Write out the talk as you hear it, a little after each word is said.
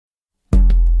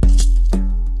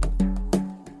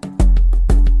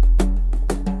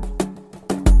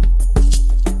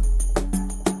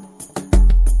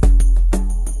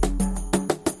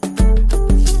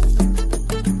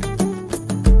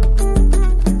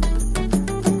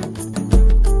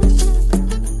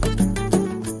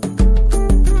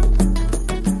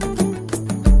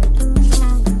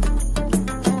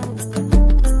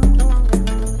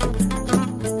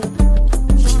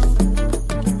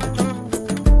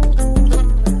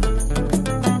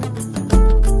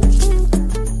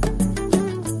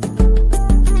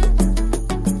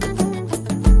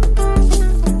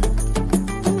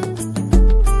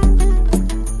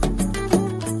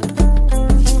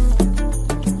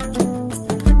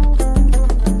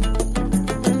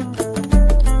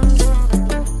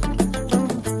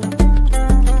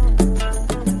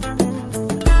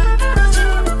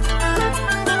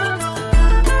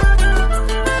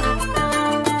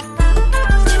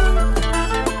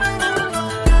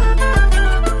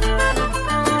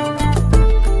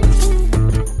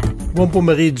Buon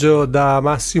pomeriggio da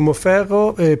Massimo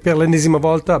Ferro e per l'ennesima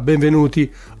volta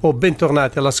benvenuti o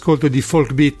bentornati all'ascolto di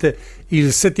Folk Beat,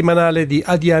 il settimanale di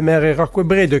ADMR Rock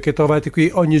Web Radio che trovate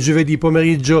qui ogni giovedì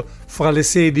pomeriggio fra le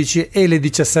 16 e le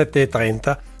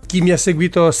 17:30. Chi mi ha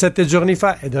seguito 7 giorni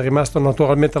fa ed è rimasto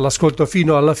naturalmente all'ascolto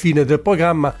fino alla fine del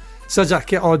programma sa già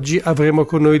che oggi avremo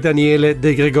con noi Daniele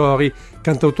De Gregori,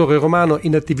 cantautore romano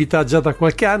in attività già da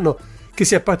qualche anno, che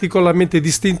si è particolarmente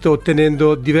distinto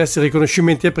ottenendo diversi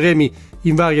riconoscimenti e premi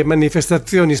in varie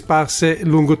manifestazioni sparse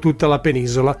lungo tutta la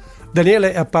penisola.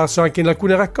 Daniele è apparso anche in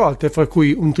alcune raccolte, fra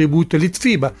cui un tributo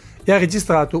Litfiba, e ha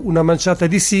registrato una manciata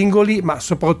di singoli, ma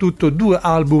soprattutto 2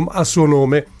 album a suo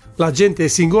nome. La gente è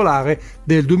singolare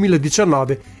del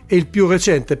 2019 e il più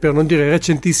recente, per non dire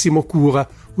recentissimo, Cura,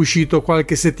 uscito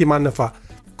qualche settimana fa.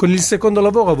 Con il secondo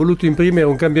lavoro ha voluto imprimere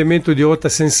un cambiamento di rotta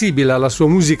sensibile alla sua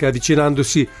musica,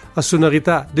 avvicinandosi a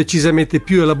sonorità decisamente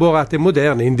più elaborate e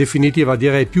moderne, in definitiva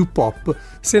direi più pop,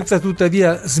 senza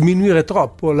tuttavia sminuire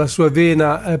troppo la sua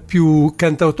vena più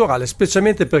cantautorale,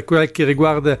 specialmente per quel che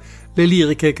riguarda le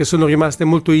liriche, che sono rimaste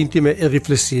molto intime e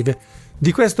riflessive.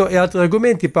 Di questo e altri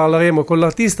argomenti parleremo con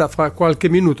l'artista fra qualche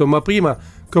minuto, ma prima,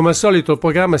 come al solito, il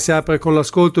programma si apre con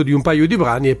l'ascolto di un paio di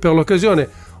brani e per l'occasione,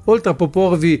 oltre a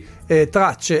proporvi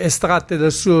tracce estratte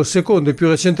dal suo secondo e più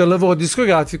recente lavoro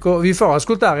discografico, vi farò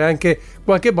ascoltare anche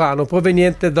qualche brano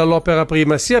proveniente dall'opera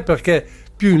prima, sia perché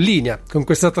più in linea con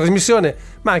questa trasmissione,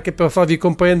 ma anche per farvi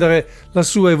comprendere la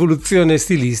sua evoluzione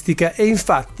stilistica. E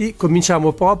infatti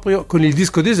cominciamo proprio con il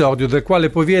disco d'esordio, dal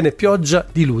quale proviene Pioggia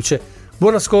di luce.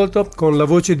 Buon ascolto con la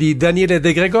voce di Daniele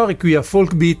De Gregori qui a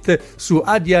Folk Beat su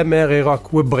ADMR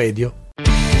Rock Web Radio.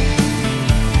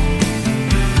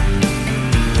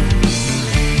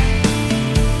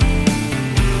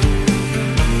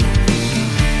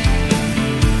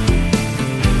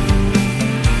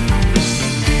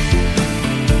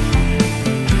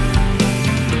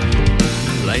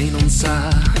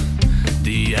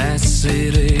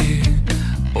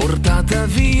 Portata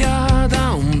via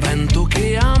da un vento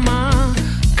che ama,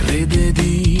 crede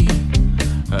di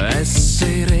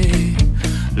essere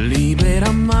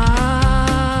libera,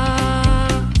 ma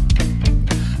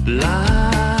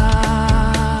la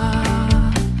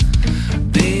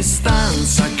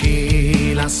distanza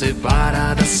che la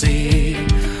separa da sé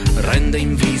rende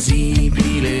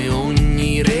invisibile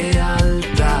ogni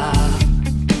realtà.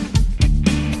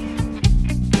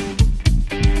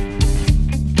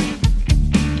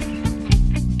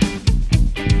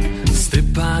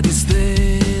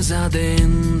 Distesa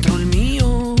dentro il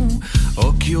mio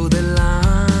occhio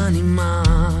dell'anima,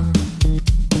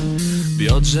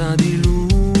 pioggia di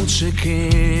luce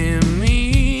che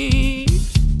mi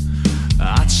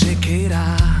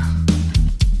accecherà.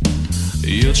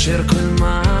 Io cerco il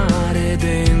mare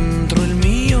dentro il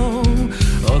mio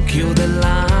occhio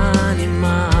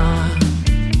dell'anima,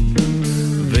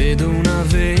 vedo una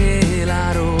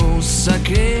vela rossa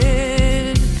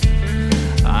che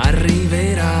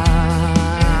arriverà.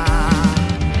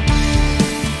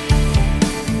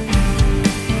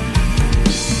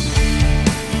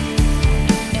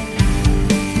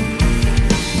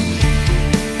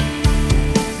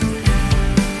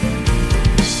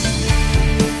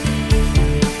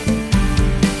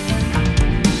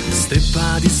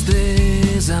 Steppa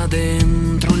distesa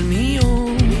dentro il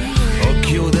mio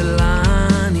occhio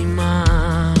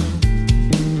dell'anima,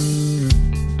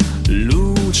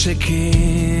 luce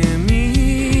che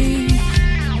mi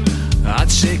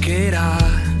accecherà.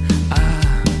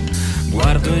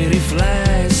 Guardo i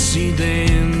riflessi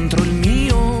dentro il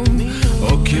mio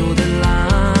occhio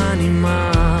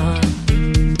dell'anima,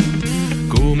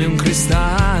 come un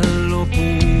cristallo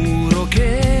puro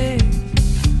che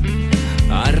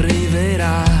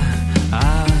arriverà.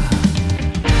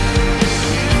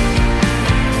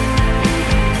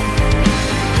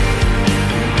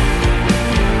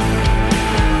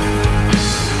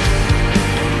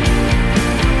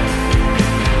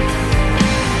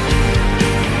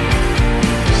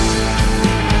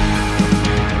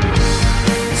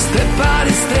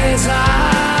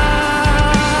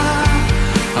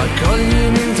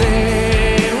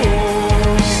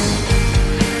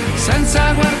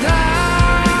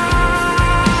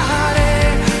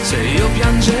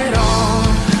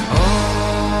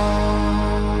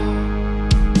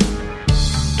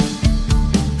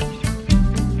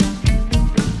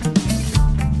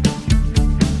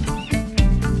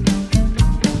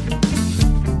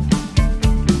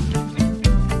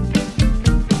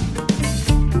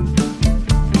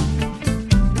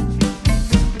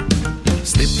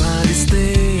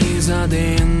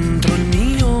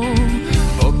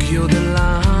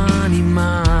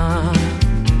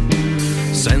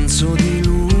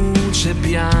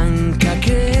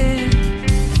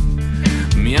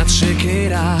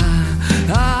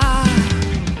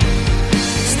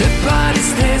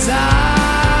 chiesa,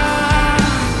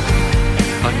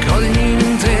 accogli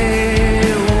in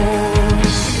te, oh,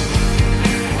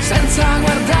 senza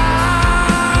guardare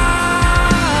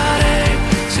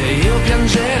se io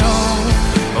piangerò,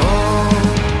 oh,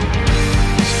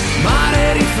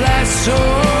 mare riflesso,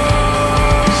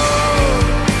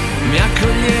 mi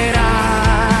accoglierai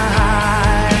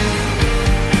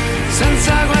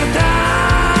senza guardare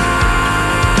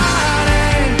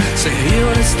se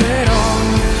io resterò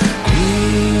qui.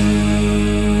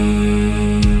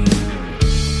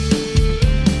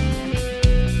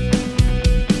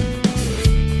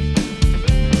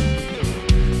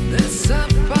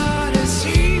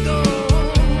 Desaparecido,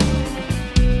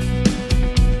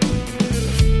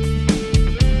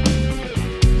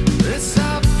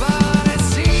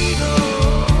 desaparecido,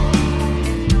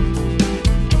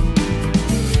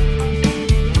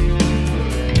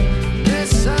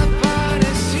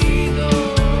 desaparecido.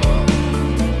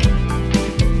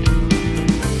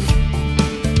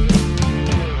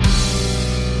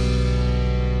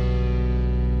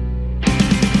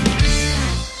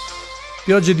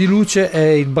 Piogge di luce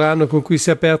è il brano con cui si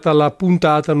è aperta la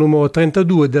puntata numero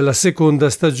 32 della seconda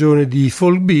stagione di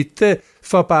Folk Beat.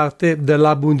 Fa parte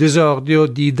dell'album d'esordio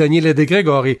di Daniele De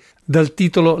Gregori dal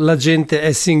titolo La gente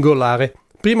è singolare.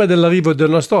 Prima dell'arrivo del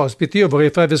nostro ospite io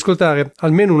vorrei farvi ascoltare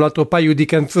almeno un altro paio di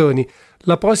canzoni.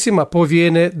 La prossima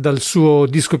proviene dal suo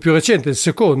disco più recente, il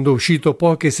secondo, uscito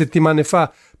poche settimane fa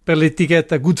per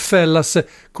l'etichetta Goodfellas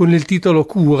con il titolo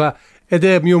Cura, ed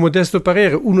è a mio modesto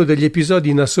parere uno degli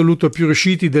episodi in assoluto più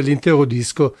riusciti dell'intero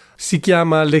disco. Si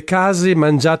chiama Le case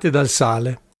mangiate dal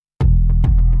sale.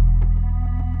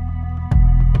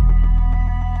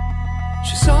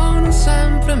 Ci sono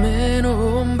sempre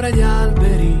meno ombre di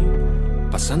alberi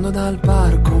passando dal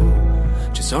parco,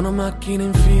 ci sono macchine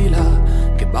in fila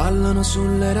che ballano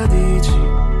sulle radici.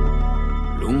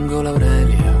 Lungo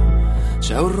l'Aurelia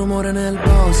c'è un rumore nel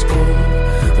bosco,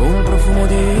 un profumo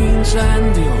di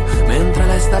incendio, mentre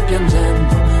lei sta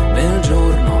piangendo nel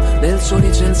giorno del suo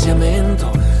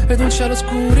licenziamento. Ed un cielo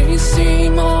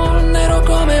scurissimo, nero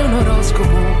come un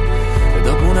oroscopo. E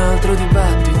dopo un altro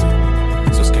dibattito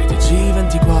su scritti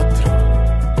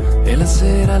G24, e la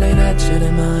sera lei legge le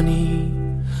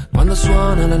mani quando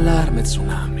suona l'allarme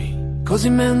tsunami. Così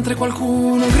mentre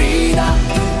qualcuno grida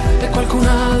e qualcun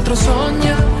altro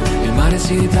sogna, il mare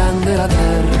si riprende la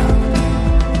terra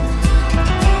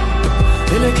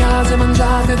e le case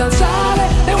mangiate dal sale,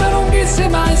 e una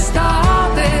lunghissima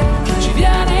estate ci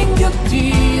viene a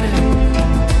inghiottire.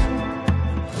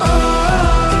 Oh, oh, oh.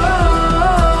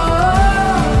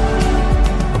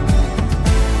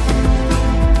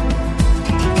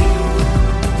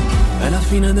 È la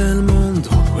fine del mondo,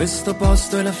 questo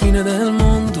posto è la fine del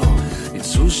mondo. Il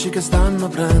sushi che stanno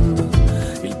aprendo,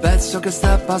 il pezzo che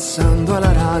sta passando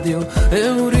alla radio, è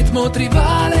un ritmo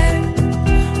tribale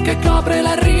che copre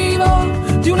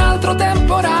l'arrivo di un altro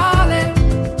temporale.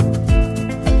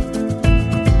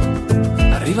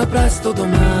 Arriva presto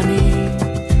domani,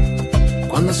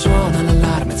 quando suona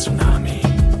l'allarme tsunami.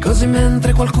 Così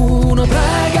mentre qualcuno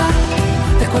prega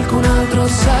e qualcun altro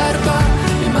osserva,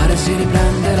 il mare si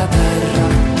riprende la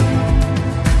terra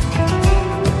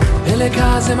e le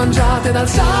case mangiate dal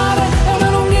sale, è una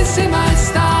lunghissima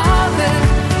estate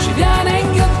ci viene a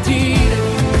inghiottire.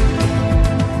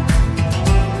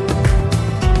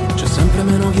 C'è sempre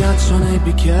meno ghiaccio nei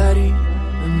bicchieri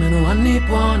e meno anni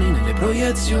buoni nelle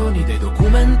proiezioni dei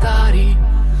documentari.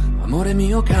 Amore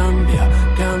mio cambia,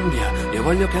 cambia, io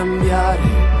voglio cambiare.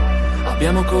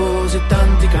 Abbiamo così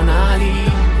tanti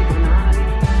canali.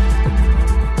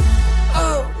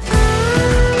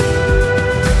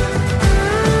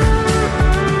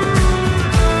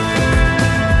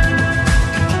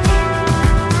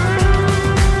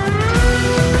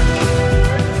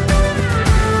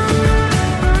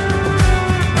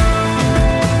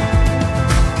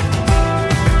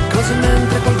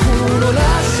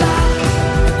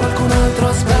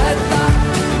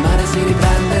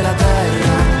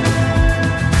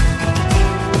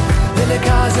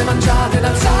 Mangiate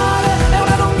dal sale, è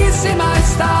una lunghissima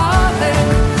estate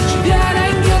ci viene a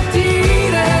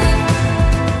inghiottire.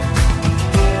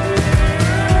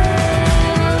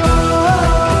 Oh, oh, oh,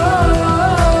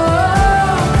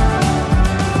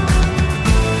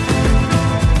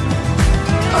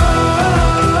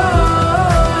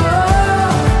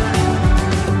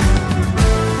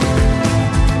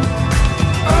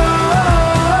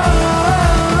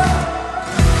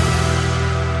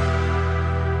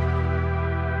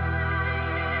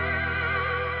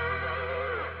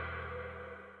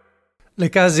 Le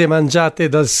case mangiate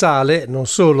dal sale non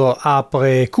solo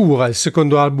apre Cura, il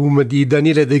secondo album di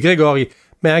Daniele De Gregori,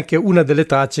 ma è anche una delle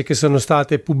tracce che sono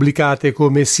state pubblicate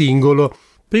come singolo.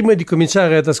 Prima di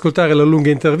cominciare ad ascoltare la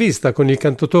lunga intervista con il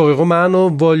cantautore romano,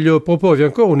 voglio proporvi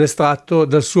ancora un estratto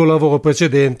dal suo lavoro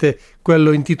precedente,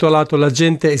 quello intitolato La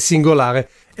gente è singolare.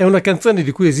 È una canzone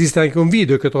di cui esiste anche un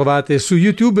video che trovate su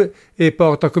YouTube e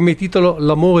porta come titolo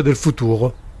L'amore del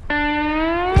futuro.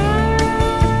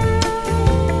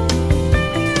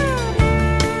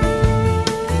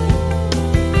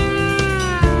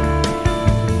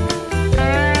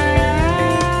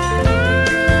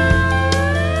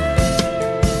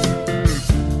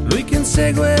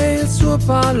 Segue il suo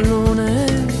pallone,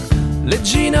 le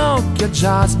ginocchia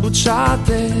già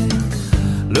sbucciate,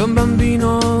 lui è un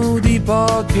bambino di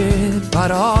poche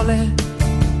parole.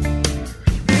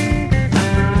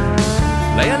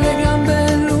 Lei ha le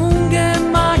gambe lunghe e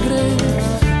magre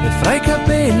e fra i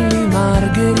capelli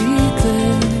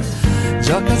margherite,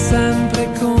 gioca sempre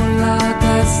con la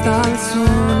testa al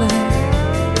sole.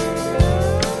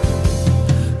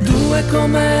 Due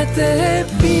comete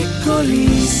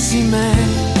piccolissime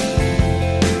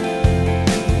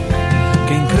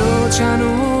che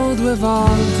incrociano due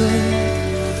volte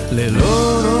le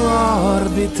loro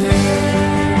orbite.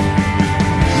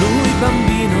 Lui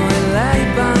bambino e lei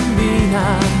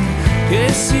bambina che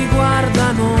si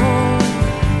guardano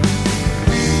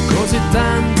così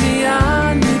tanti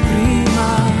anni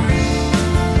prima,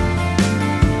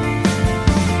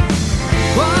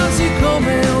 quasi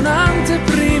come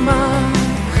un'anteprima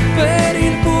per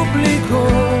il pubblico.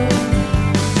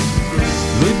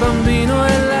 Lui bambino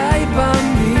e lei bambina.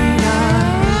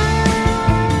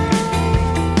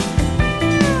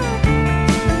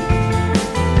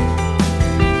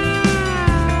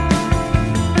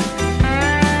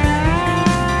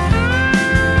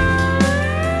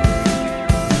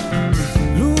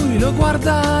 Lui lo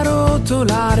guarda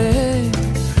rotolare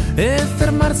e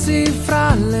fermarsi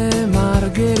fra le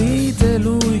margherite,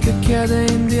 lui che chiede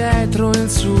indietro il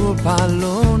suo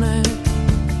pallone,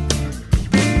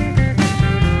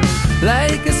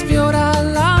 lei che sfiora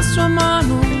la sua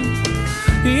mano,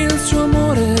 il suo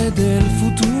amore del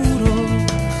futuro,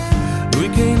 lui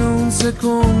che in un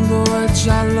secondo è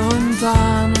già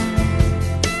lontano.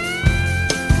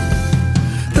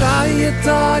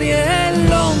 Traiettorie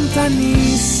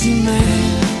lontanissime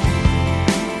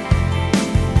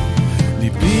di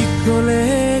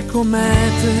piccole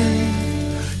comete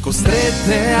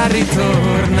costrette a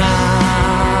ritornare.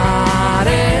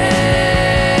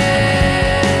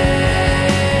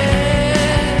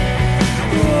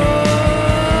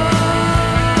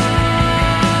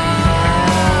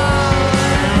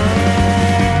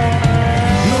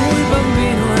 Lui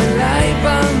bambino e lei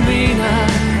bambina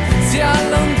si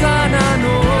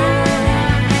allontanano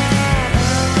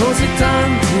così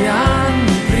tanti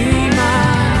anni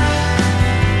prima.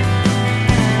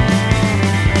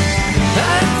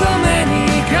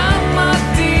 Domenica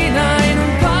mattina in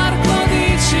un parco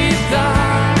di città,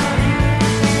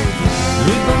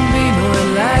 lui bambino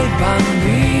e lei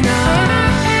bambina.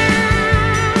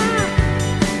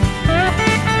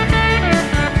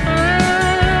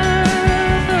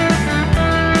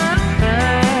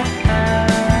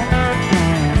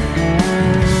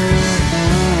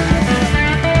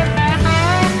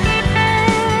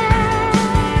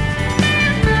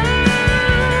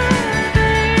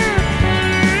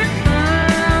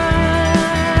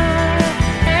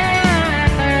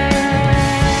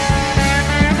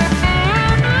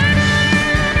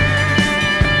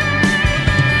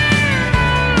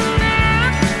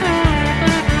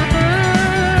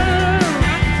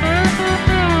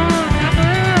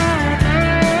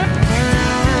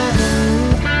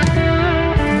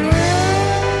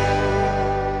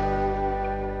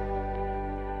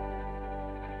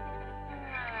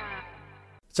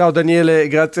 Ciao Daniele,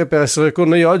 grazie per essere con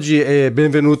noi oggi e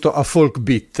benvenuto a Folk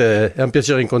Beat, è un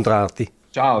piacere incontrarti.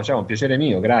 Ciao, un piacere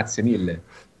mio, grazie mille.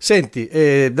 Senti,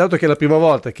 dato che è la prima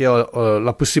volta che ho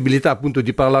la possibilità appunto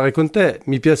di parlare con te,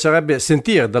 mi piacerebbe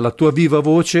sentire dalla tua viva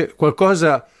voce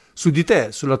qualcosa su di te,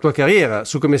 sulla tua carriera,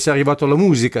 su come sei arrivato alla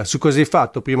musica, su cosa hai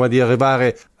fatto prima di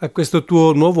arrivare a questo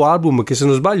tuo nuovo album che, se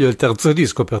non sbaglio, è il terzo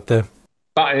disco per te.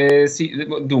 Sì,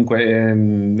 dunque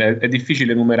è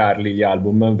difficile numerarli gli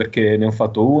album perché ne ho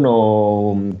fatto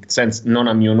uno non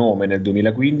a mio nome nel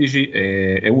 2015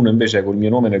 e uno invece col mio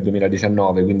nome nel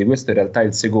 2019, quindi questo in realtà è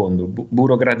il secondo,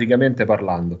 burocraticamente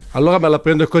parlando. Allora me la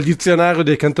prendo col dizionario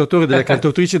dei cantautori e delle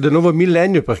cantautrici del nuovo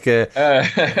millennio, perché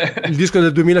il disco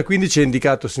del 2015 è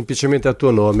indicato semplicemente a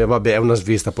tuo nome. Vabbè, è una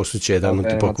svista, può succedere, non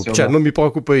ti preoccupare, cioè non mi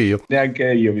preoccupo io.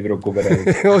 Neanche io mi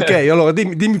preoccuperei. Ok, allora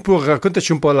dimmi pure,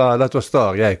 raccontaci un po' la tua storia.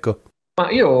 Ecco.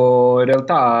 Ma io in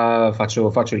realtà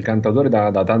faccio il cantautore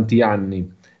da tanti anni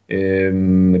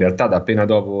in realtà da appena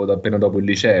dopo il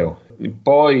liceo.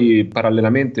 Poi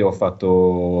parallelamente ho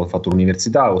fatto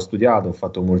l'università, ho studiato, ho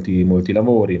fatto molti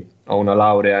lavori, ho una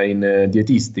laurea in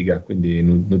dietistica, quindi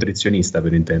nutrizionista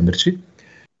per intenderci.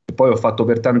 E poi ho fatto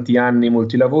per tanti anni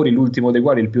molti lavori, l'ultimo dei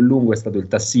quali, il più lungo, è stato il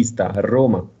tassista a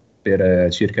Roma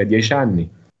per circa 10 anni.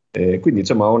 Quindi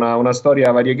insomma ho una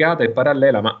storia variegata e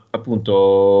parallela, ma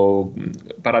appunto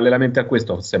parallelamente a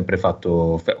questo ho sempre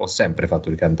fatto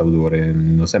il cantautore,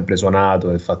 ho sempre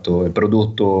suonato e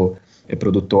prodotto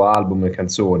album e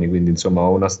canzoni, quindi insomma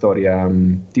ho una storia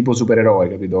tipo supereroe,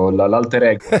 capito? L'alter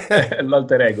ego.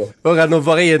 L'alter ego. Ora non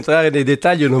vorrei entrare nei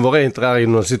dettagli, non vorrei entrare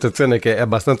in una situazione che è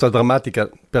abbastanza drammatica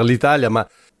per l'Italia, ma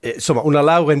insomma una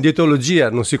laurea in dietologia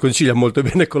non si concilia molto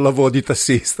bene col lavoro di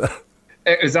tassista.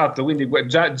 Esatto, quindi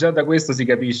già da questo si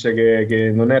capisce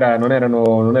che non era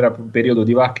un periodo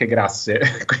di vacche grasse,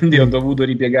 quindi ho dovuto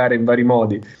ripiegare in vari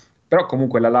modi. Però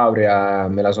comunque la laurea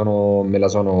me la sono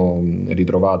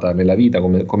ritrovata nella vita,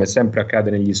 come sempre accade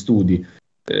negli studi.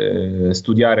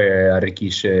 Studiare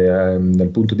arricchisce dal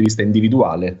punto di vista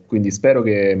individuale, quindi spero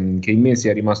che in me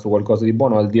sia rimasto qualcosa di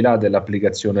buono al di là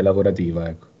dell'applicazione lavorativa,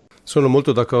 ecco. Sono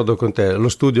molto d'accordo con te, lo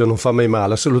studio non fa mai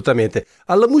male, assolutamente.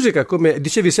 Alla musica, come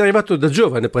dicevi, sei arrivato da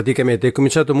giovane praticamente, hai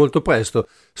cominciato molto presto.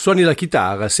 Suoni la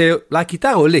chitarra, la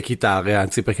chitarra o le chitarre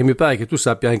anzi, perché mi pare che tu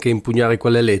sappia anche impugnare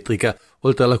quella elettrica,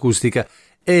 oltre all'acustica.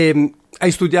 E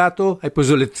hai studiato, hai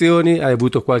preso lezioni, hai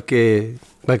avuto qualche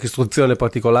istruzione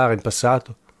particolare in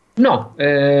passato? No,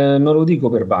 non lo dico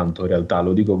per vanto in realtà,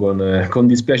 lo dico con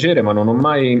dispiacere, ma non ho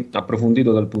mai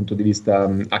approfondito dal punto di vista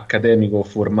accademico o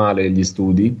formale gli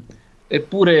studi.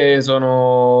 Eppure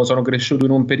sono cresciuto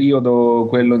in un periodo,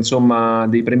 quello insomma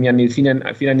dei primi anni, fine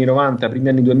anni 90, primi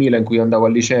anni 2000, in cui andavo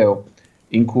al liceo,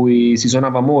 in cui si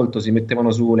suonava molto, si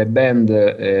mettevano su le band,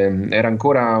 era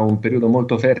ancora un periodo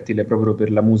molto fertile proprio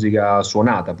per la musica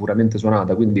suonata, puramente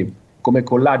suonata, quindi come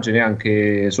collagene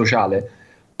anche sociale,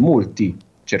 molti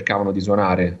cercavano di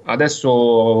suonare.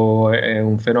 Adesso è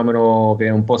un fenomeno che è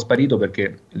un po' sparito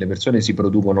perché le persone si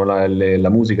producono la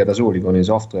musica da soli con i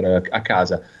software a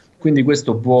casa, quindi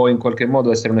questo può in qualche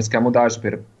modo essere un escamotage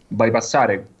per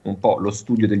bypassare un po' lo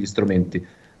studio degli strumenti.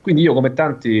 Quindi io, come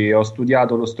tanti, ho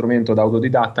studiato lo strumento da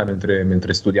autodidatta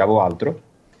mentre studiavo altro,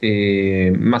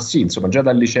 ma sì, insomma, già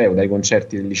dal liceo, dai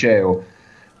concerti del liceo,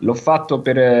 l'ho fatto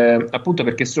appunto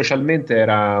perché socialmente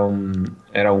era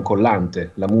un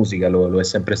collante, la musica lo è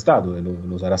sempre stato e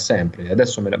lo sarà sempre.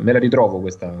 Adesso me la ritrovo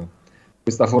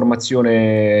questa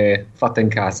formazione fatta in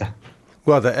casa.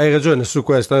 Guarda, hai ragione su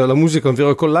questo, la musica è un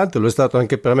vero collante, lo è stato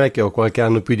anche per me che ho qualche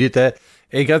anno più di te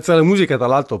e grazie alla musica tra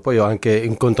l'altro poi ho anche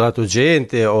incontrato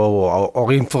gente, ho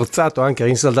rinforzato, anche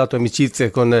rinsaldato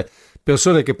amicizie con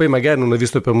persone che poi magari non ho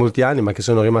visto per molti anni ma che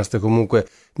sono rimaste comunque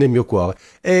nel mio cuore.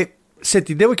 E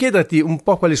senti, devo chiederti un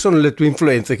po' quali sono le tue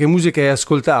influenze, che musica hai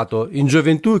ascoltato in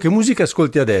gioventù e che musica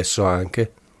ascolti adesso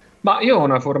anche? Ma io ho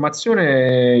una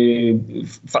formazione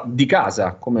di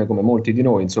casa, come molti di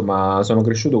noi, insomma, sono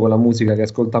cresciuto con la musica che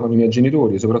ascoltavano i miei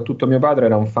genitori, soprattutto mio padre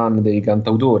era un fan dei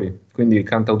cantautori, quindi il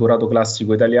cantautorato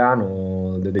classico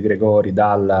italiano, De Gregori,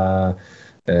 Dalla,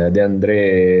 De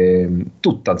André,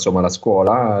 tutta insomma la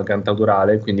scuola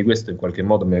cantautorale, quindi questo in qualche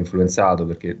modo mi ha influenzato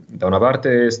perché da una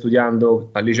parte studiando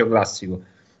al liceo classico,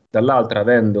 dall'altra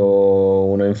avendo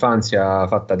un'infanzia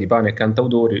fatta di pane e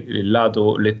cantautori, il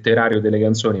lato letterario delle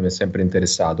canzoni mi è sempre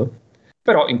interessato,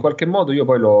 però in qualche modo io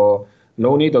poi l'ho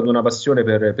unito ad una passione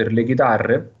per le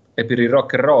chitarre e per il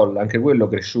rock and roll, anche quello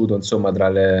cresciuto insomma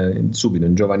subito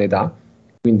in giovane età,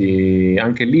 quindi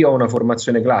anche lì ho una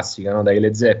formazione classica, no? Dai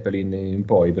Led Zeppelin in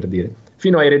poi, per dire,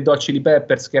 fino ai Red Hot Chili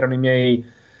Peppers, che erano i miei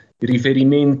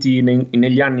riferimenti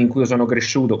negli anni in cui io sono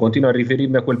cresciuto. Continuo a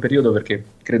riferirmi a quel periodo perché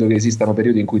credo che esistano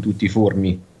periodi in cui tu ti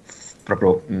formi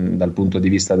proprio dal punto di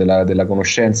vista della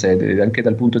conoscenza e anche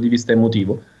dal punto di vista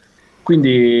emotivo.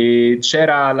 Quindi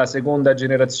c'era la seconda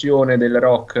generazione del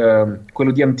rock,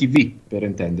 quello di MTV per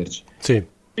intenderci. Sì.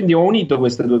 Quindi ho unito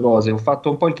queste due cose, ho fatto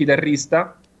un po' il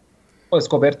chitarrista, poi ho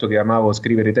scoperto che amavo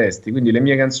scrivere i testi, quindi nelle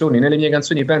mie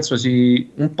canzoni penso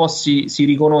un po' si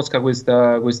riconosca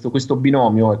questo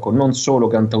binomio, ecco, non solo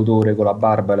cantautore con la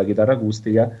barba e la chitarra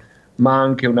acustica, ma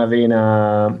anche una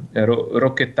vena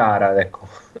rocchettara, ecco.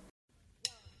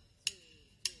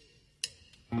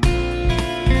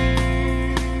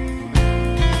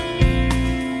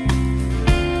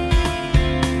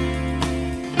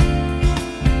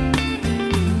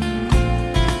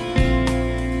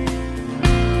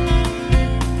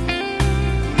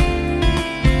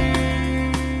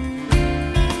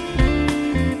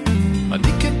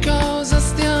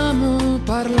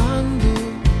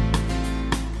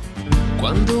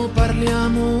 Quando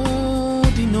parliamo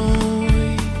di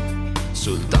noi,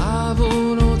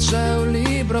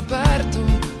 libro aperto,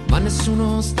 ma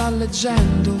nessuno sta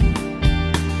leggendo.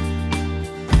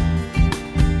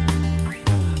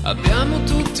 Abbiamo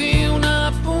tutti un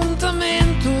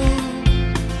appuntamento,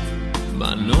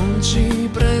 ma non ci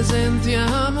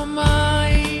presentiamo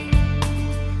mai.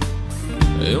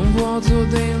 È un vuoto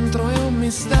dentro, è un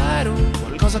mistero,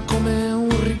 qualcosa come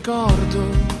un ricordo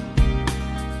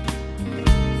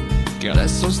che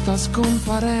adesso sta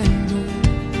scomparendo.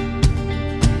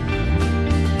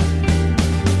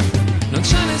 Non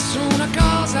c'è nessuna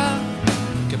cosa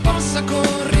che possa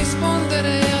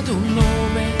corrispondere ad un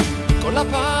nome. Con la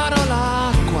parola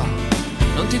acqua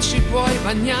non ti ci puoi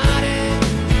bagnare.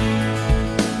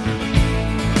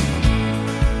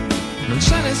 Non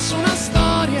c'è nessuna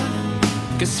storia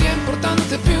che sia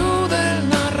importante più del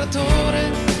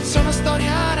narratore. Se una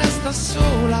storia resta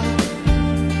sola,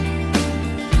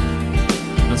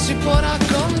 non si può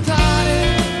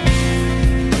raccontare.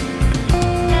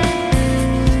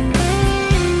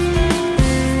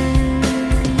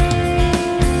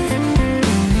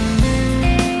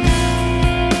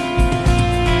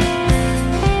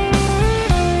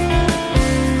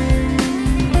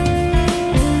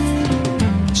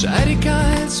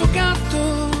 Erika e il suo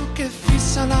gatto che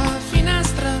fissa la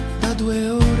finestra da 2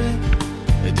 ore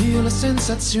ed io ho la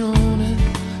sensazione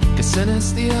che se ne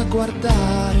stia a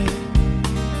guardare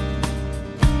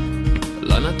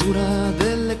la natura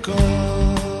delle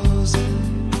cose.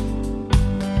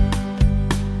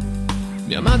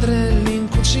 Mia madre è lì in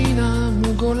cucina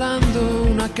mugolando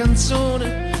una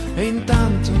canzone e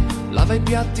intanto lava i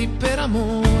piatti per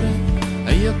amore.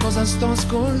 E io cosa sto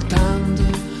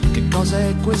ascoltando? Che cosa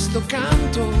è questo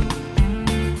canto?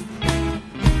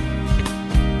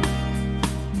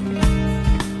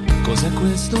 Cos'è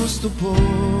questo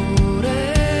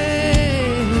stupore?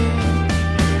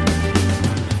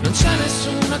 Non c'è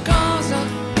nessuna cosa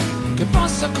che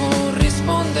possa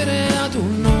corrispondere ad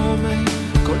un nome.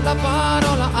 Con la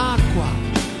parola acqua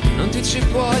non ti ci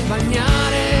puoi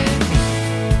bagnare.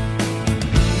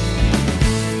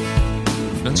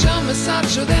 Non c'è un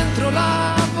messaggio dentro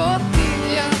la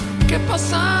bottiglia che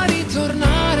possa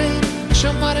ritornare. C'è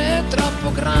un mare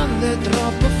troppo grande,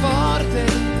 troppo forte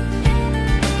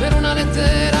per una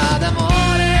lettera d'amore.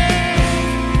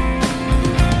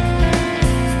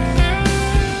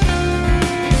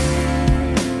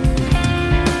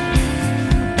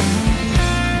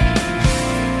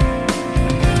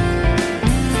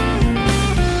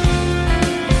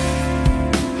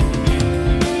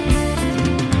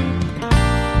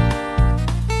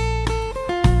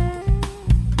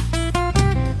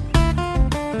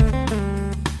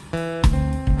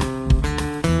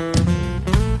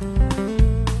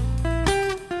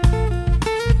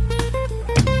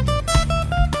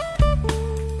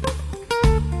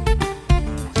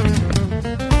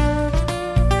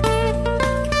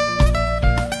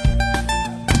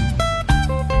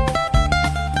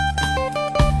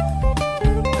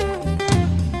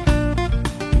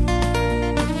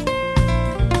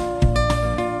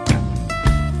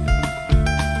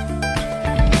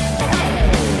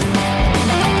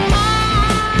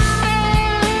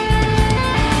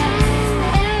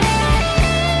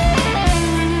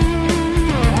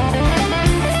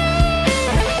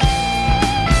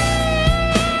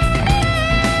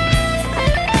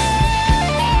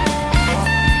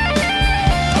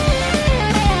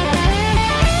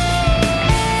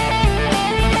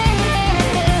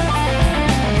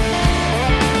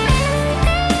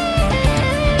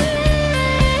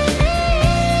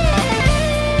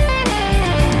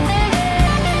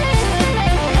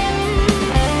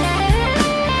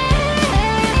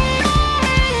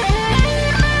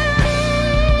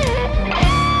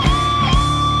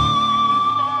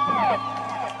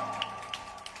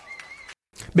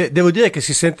 Beh, devo dire che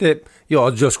si sente, io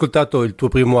oggi ho ascoltato il tuo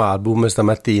primo album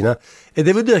stamattina e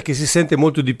devo dire che si sente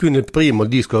molto di più nel primo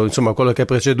disco, insomma quello che ha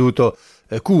preceduto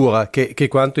Cura, che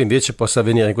quanto invece possa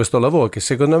avvenire in questo lavoro, che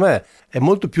secondo me è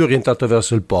molto più orientato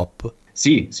verso il pop.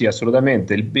 Sì, sì,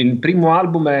 assolutamente. Il primo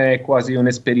album è quasi un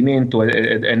esperimento,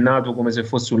 è nato come se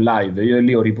fosse un live. Io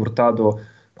lì ho riportato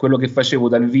quello che facevo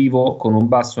dal vivo con un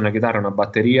basso, una chitarra e una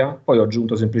batteria, poi ho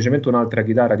aggiunto semplicemente un'altra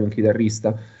chitarra di un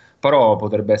chitarrista, però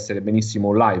potrebbe essere benissimo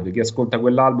un live. Chi ascolta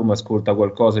quell'album ascolta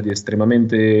qualcosa di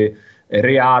estremamente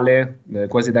reale,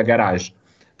 quasi da garage,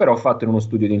 però fatto in uno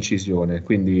studio di incisione,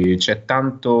 quindi c'è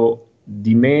tanto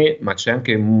di me, ma c'è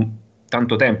anche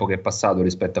tanto tempo che è passato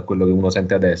rispetto a quello che uno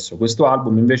sente adesso. Questo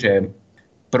album invece è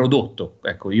prodotto,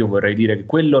 ecco, io vorrei dire che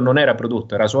quello non era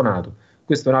prodotto, era suonato.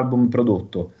 Questo è un album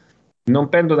prodotto, Non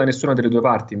pendo da nessuna delle due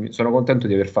parti, sono contento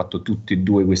di aver fatto tutti e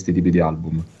due questi tipi di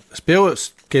album. Spero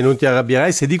che non ti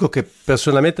arrabbierai se dico che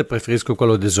personalmente preferisco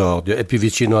quello d'esordio, è più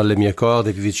vicino alle mie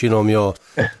corde, più vicino al mio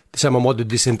diciamo, modo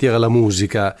di sentire la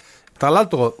musica. Tra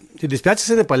l'altro ti dispiace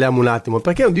se ne parliamo un attimo,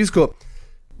 perché è un disco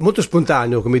molto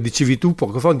spontaneo, come dicevi tu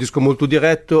poco fa, un disco molto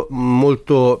diretto,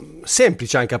 molto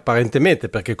semplice anche apparentemente,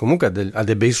 perché comunque ha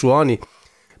dei bei suoni,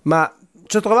 ma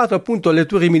ci ho trovato appunto le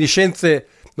tue reminiscenze,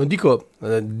 non dico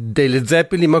dei Led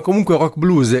Zeppelin, ma comunque rock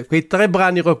blues. Quei 3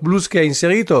 brani rock blues che hai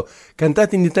inserito,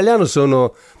 cantati in italiano,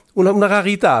 sono una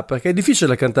rarità, perché è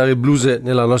difficile cantare il blues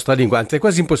nella nostra lingua, anzi è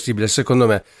quasi impossibile secondo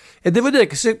me. E devo dire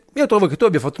che io trovo che tu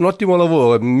abbia fatto un ottimo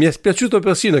lavoro, mi è spiaciuto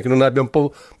persino che non abbia un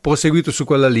po' proseguito su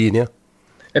quella linea.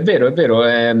 È vero,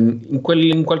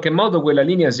 in qualche modo quella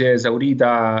linea si è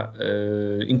esaurita.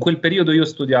 In quel periodo io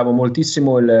studiavo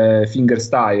moltissimo il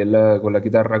fingerstyle con la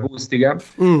chitarra acustica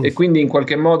e quindi in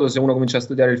qualche modo se uno comincia a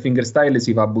studiare il fingerstyle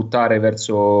si va a buttare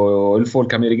verso il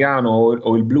folk americano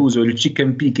o il blues o il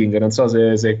chicken picking, non so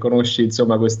se conosci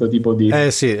insomma questo tipo di...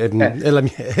 Sì, è la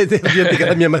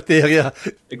mia materia.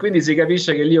 E quindi si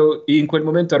capisce che io in quel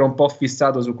momento ero un po'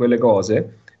 fissato su quelle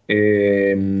cose.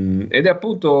 Ed è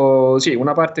appunto sì,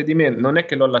 una parte di me non è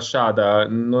che l'ho lasciata,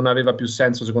 non aveva più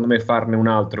senso secondo me farne un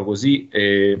altro così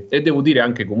e devo dire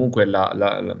anche comunque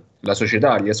la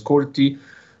società, gli ascolti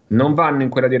non vanno in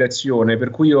quella direzione, per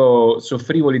cui io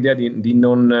soffrivo l'idea di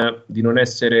non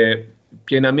essere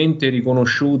pienamente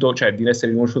riconosciuto, cioè di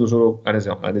essere riconosciuto solo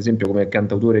ad esempio come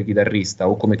cantautore chitarrista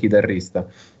o come chitarrista.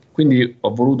 Quindi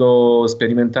ho voluto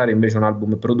sperimentare invece un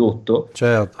album prodotto,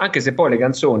 certo. Anche se poi le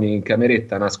canzoni in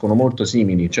cameretta nascono molto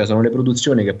simili, cioè sono le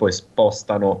produzioni che poi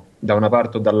spostano da una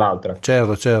parte o dall'altra.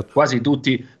 Certo. Quasi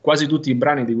tutti i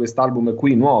brani di quest'album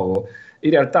qui nuovo,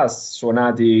 in realtà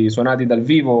suonati dal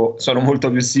vivo, sono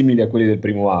molto più simili a quelli del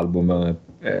primo album,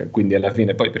 quindi alla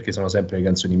fine poi perché sono sempre le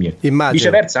canzoni mie. Immagino.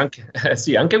 Viceversa,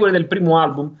 anche quelle del primo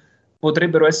album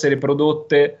potrebbero essere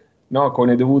prodotte, no, con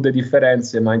le dovute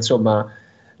differenze, ma insomma...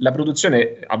 La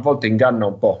produzione a volte inganna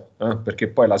un po', perché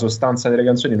poi la sostanza delle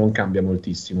canzoni non cambia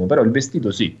moltissimo, però il vestito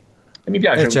sì. E mi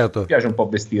piace, certo. Mi piace un po'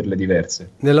 vestirle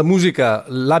diverse. Nella musica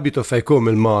l'abito fai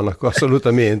come il monaco,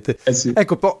 assolutamente. Sì.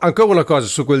 Ecco, ancora una cosa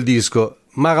su quel disco,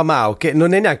 Maramao, che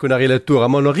non è neanche una rilettura,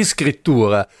 ma una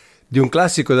riscrittura di un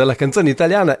classico della canzone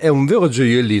italiana, è un vero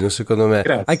gioiellino secondo me.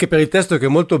 Grazie. Anche per il testo che è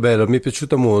molto bello, mi è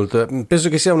piaciuto molto. Penso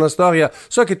che sia una storia,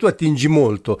 so che tu attingi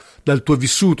molto dal tuo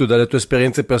vissuto, dalle tue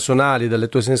esperienze personali, dalle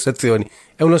tue sensazioni.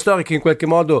 È una storia che in qualche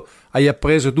modo hai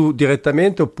appreso tu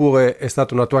direttamente oppure è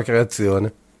stata una tua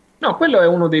creazione? No, quello è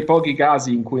uno dei pochi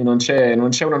casi in cui non c'è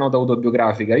una nota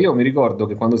autobiografica. Io mi ricordo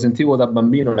che quando sentivo da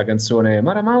bambino la canzone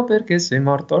Maramao perché sei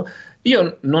morto,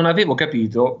 io non avevo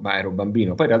capito, ma ero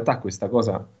bambino, poi in realtà questa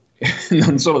cosa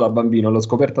non solo da bambino, l'ho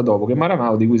scoperta dopo, che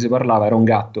Maramao di cui si parlava era un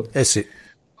gatto. Sì.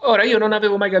 Ora, io non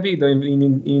avevo mai capito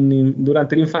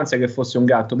durante l'infanzia che fosse un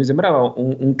gatto, mi sembrava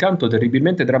un canto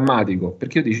terribilmente drammatico,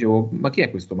 perché io dicevo, ma chi è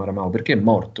questo Maramao? Perché è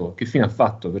morto? Che fine ha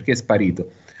fatto? Perché è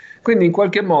sparito? Quindi in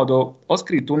qualche modo ho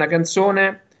scritto una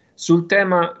canzone sul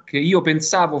tema che io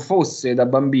pensavo fosse da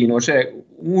bambino, cioè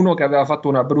uno che aveva fatto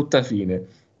una brutta fine.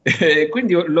 E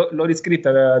quindi l'ho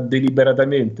riscritta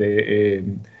deliberatamente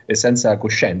e senza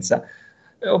coscienza.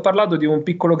 Ho parlato di un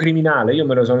piccolo criminale, io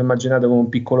me lo sono immaginato come un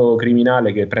piccolo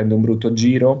criminale che prende un brutto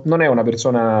giro, non è una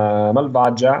persona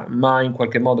malvagia, ma in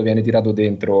qualche modo viene tirato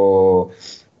dentro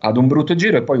ad un brutto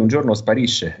giro e poi un giorno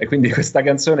sparisce. E quindi questa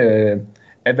canzone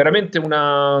è veramente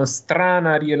una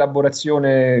strana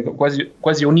rielaborazione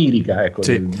quasi onirica, ecco,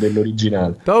 sì,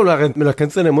 dell'originale. Però una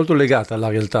canzone molto legata alla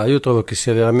realtà. Io trovo che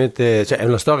sia veramente, cioè è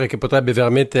una storia che potrebbe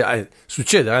veramente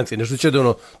succedere, anzi ne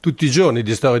succedono tutti i giorni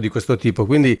di storie di questo tipo,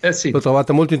 quindi sì. L'ho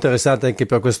trovata molto interessante anche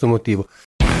per questo motivo.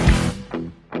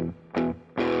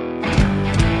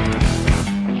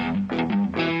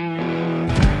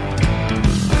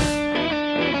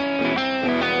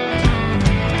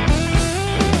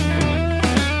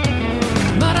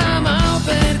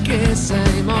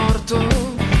 Sei morto,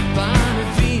 pane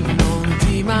e vino non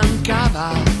ti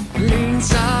mancava,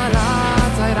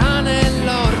 l'insalata era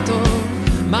nell'orto,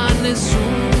 ma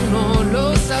nessuno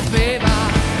lo sapeva.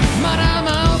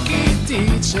 Maramao chi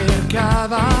ti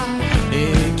cercava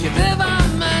e chiedeva a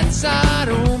mezza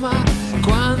Roma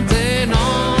quante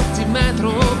notti in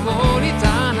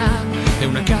metropolitana e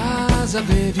una casa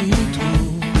avevi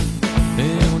tu,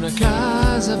 e una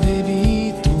casa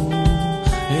avevi tu,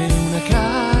 e una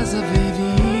casa avevi.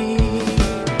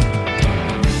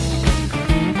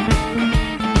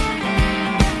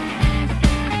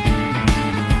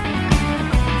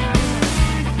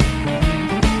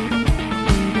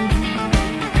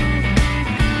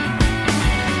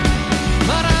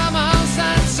 Maramao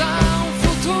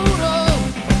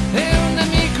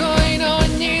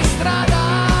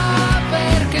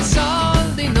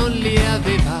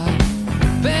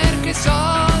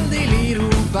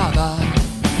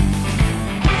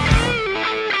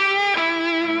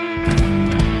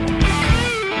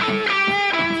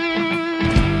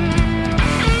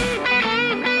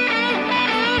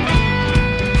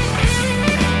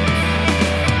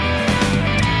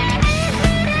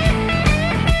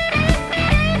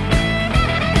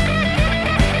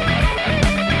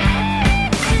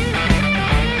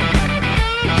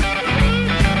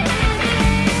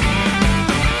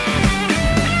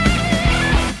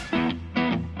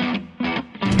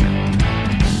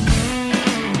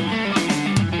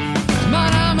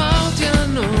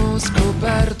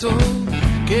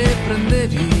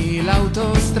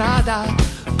strada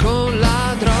con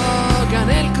la droga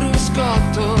nel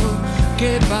cruscotto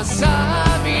che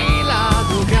passavi la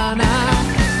dogana.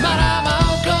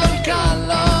 Maramao col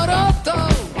collo rotto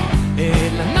e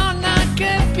la nonna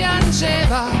che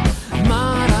piangeva.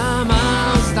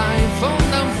 Maramao sta in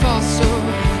fondo a un fosso,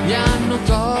 gli hanno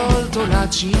tolto la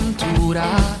cintura,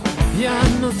 gli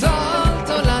hanno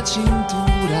tolto la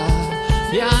cintura,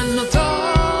 gli hanno tolto.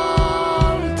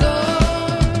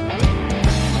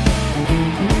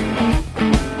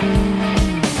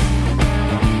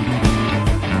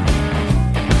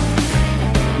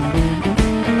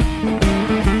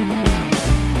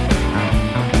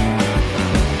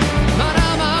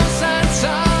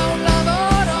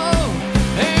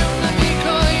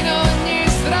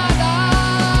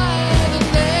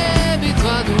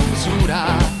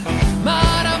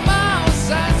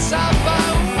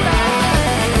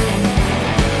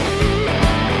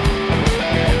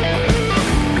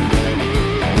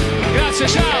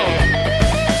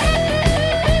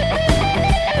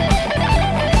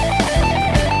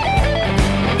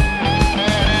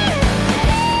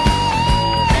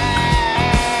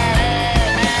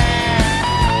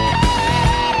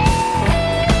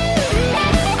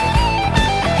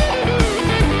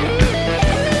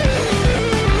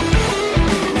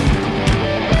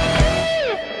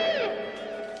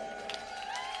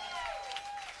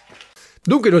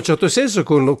 Dunque, in un certo senso,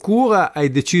 con cura hai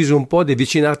deciso un po' di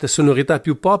avvicinarti a sonorità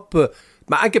più pop,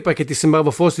 ma anche perché ti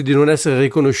sembrava forse di non essere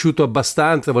riconosciuto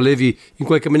abbastanza, volevi in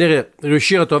qualche maniera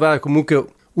riuscire a trovare comunque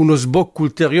uno sbocco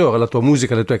ulteriore alla tua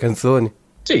musica, alle tue canzoni.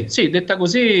 Sì, detta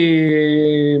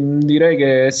così direi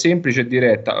che è semplice e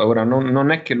diretta. Ora,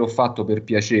 non è che l'ho fatto per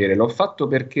piacere, l'ho fatto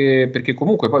perché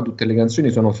comunque poi tutte le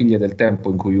canzoni sono figlie del tempo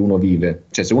in cui uno vive.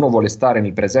 Cioè, se uno vuole stare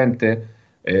nel presente,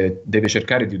 deve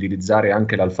cercare di utilizzare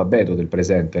anche l'alfabeto del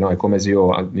presente, no? È come se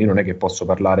io non è che posso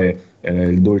parlare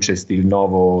il dolce stil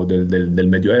nuovo del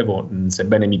Medioevo,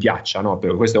 sebbene mi piaccia, no?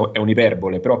 Questo è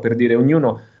un'iperbole, però per dire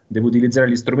ognuno deve utilizzare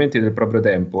gli strumenti del proprio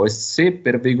tempo, e se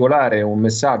per veicolare un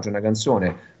messaggio, una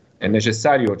canzone, è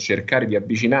necessario cercare di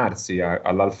avvicinarsi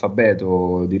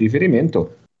all'alfabeto di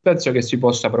riferimento, penso che si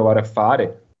possa provare a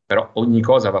fare, però ogni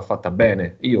cosa va fatta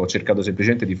bene. Io ho cercato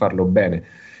semplicemente di farlo bene.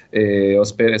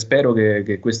 Spero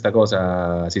che questa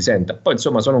cosa si senta. Poi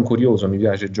insomma sono un curioso, mi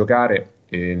piace giocare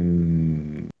e,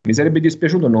 mi sarebbe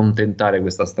dispiaciuto non tentare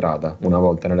questa strada una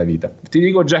volta nella vita. Ti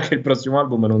dico già che il prossimo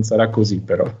album non sarà così,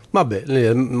 però vabbè,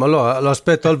 allora lo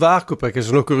aspetto al varco perché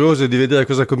sono curioso di vedere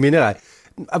cosa combinerai.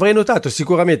 Avrei notato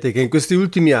sicuramente che in questi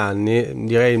ultimi anni,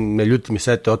 direi negli ultimi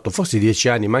 7, 8, forse 10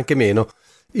 anni, ma anche meno,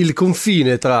 il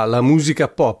confine tra la musica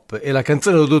pop e la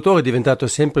canzone d'autore è diventato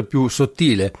sempre più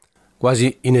sottile,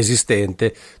 quasi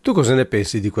inesistente. Tu cosa ne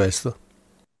pensi di questo?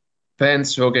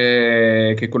 penso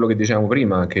che quello che dicevamo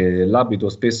prima, che l'abito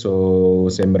spesso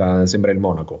sembra il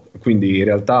monaco, quindi in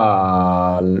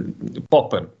realtà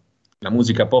la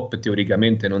musica pop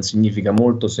teoricamente non significa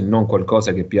molto se non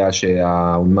qualcosa che piace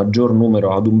a un maggior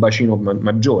numero, ad un bacino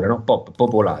maggiore, no? Pop,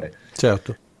 popolare.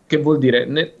 Certo. Che vuol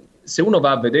dire, se uno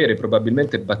va a vedere,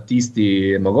 probabilmente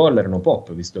Battisti e Mogol erano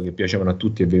pop, visto che piacevano a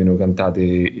tutti e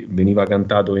veniva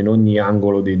cantato in ogni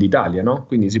angolo d'Italia, no?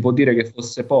 Quindi si può dire che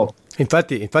fosse pop.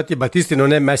 Infatti Battisti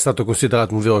non è mai stato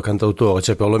considerato un vero cantautore,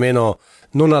 cioè perlomeno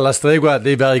non alla stregua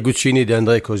dei vari Guccini di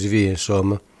André e così via,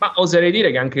 insomma. Ma oserei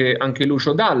dire che anche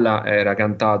Lucio Dalla era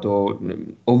cantato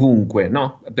ovunque,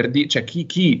 no?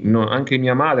 Cioè no, anche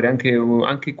mia madre,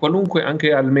 anche qualunque,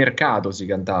 anche al mercato si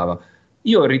cantava.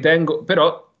 Io ritengo,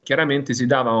 però, chiaramente si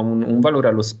dava un valore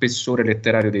allo spessore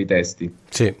letterario dei testi.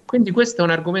 Sì. Quindi questo è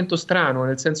un argomento strano,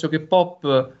 nel senso che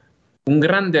pop, un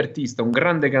grande artista, un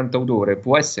grande cantautore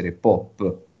può essere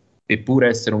pop eppure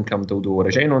essere un cantautore.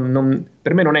 Cioè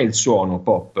per me non è il suono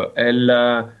pop, è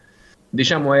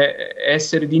è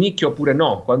essere di nicchia oppure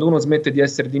no. Quando uno smette di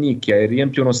essere di nicchia e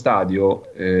riempie uno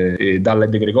stadio, e Dalla e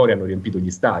De Gregori hanno riempito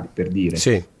gli stadi, per dire.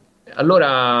 Sì.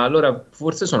 Allora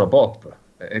forse sono pop.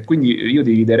 Quindi io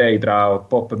dividerei tra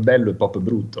pop bello e pop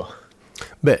brutto.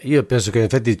 Beh, io penso che in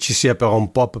effetti ci sia però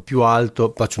un pop più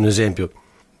alto. Faccio un esempio: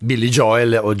 Billy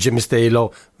Joel o James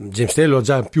Taylor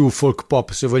già più folk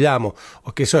pop se vogliamo,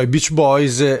 o che so, i Beach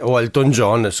Boys o Elton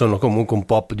John sono comunque un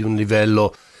pop di un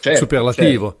livello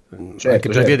superlativo, anche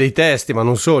per via dei testi, ma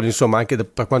non solo, insomma, anche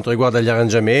per quanto riguarda gli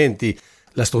arrangiamenti,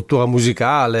 la struttura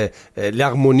musicale, le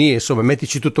armonie, insomma,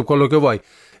 mettici tutto quello che vuoi.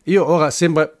 Io ora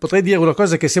potrei dire una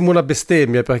cosa che sembra una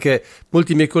bestemmia, perché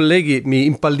molti miei colleghi mi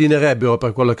impallinerebbero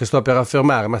per quello che sto per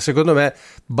affermare, ma secondo me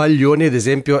Baglioni, ad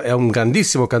esempio, è un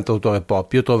grandissimo cantautore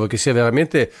pop. Io trovo che sia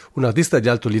veramente un artista di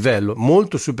alto livello,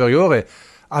 molto superiore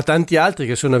a tanti altri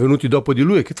che sono venuti dopo di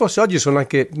lui e che forse oggi sono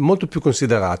anche molto più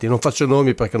considerati. Non faccio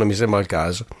nomi perché non mi sembra il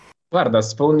caso. Guarda,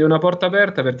 sfondi una porta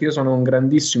aperta perché io sono un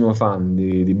grandissimo fan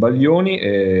di Baglioni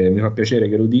e mi fa piacere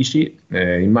che lo dici.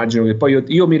 Immagino che poi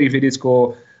io mi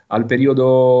riferisco al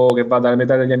periodo che va dalla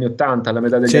metà degli anni 80 alla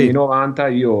metà degli anni 90.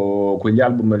 Io quegli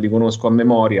album li conosco a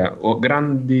memoria. Ho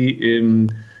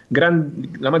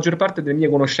la maggior parte delle mie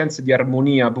conoscenze di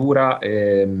armonia pura,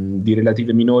 di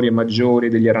relative minori e maggiori,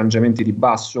 degli arrangiamenti di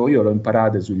basso, io l'ho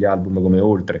imparate sugli album come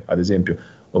Oltre, ad esempio,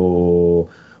 o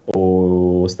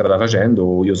Strada Facendo,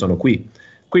 o Io sono qui.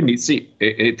 Quindi sì,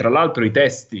 e tra l'altro i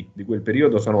testi di quel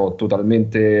periodo sono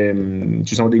totalmente,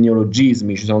 ci sono dei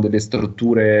neologismi, ci sono delle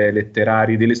strutture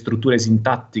letterarie, delle strutture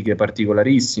sintattiche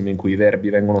particolarissime in cui i verbi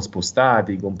vengono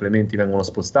spostati, i complementi vengono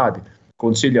spostati.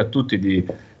 Consiglio a tutti di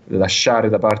lasciare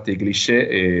da parte i cliché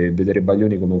e vedere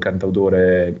Baglioni come un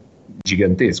cantautore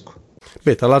gigantesco.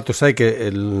 Beh, tra l'altro sai che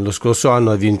lo scorso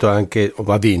anno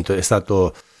è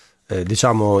stato gli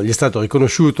è stato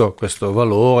riconosciuto questo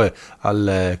valore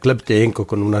al Club Tenco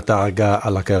con una targa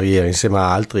alla carriera insieme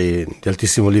a altri di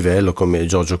altissimo livello come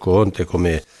Giorgio Conte,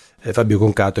 come Fabio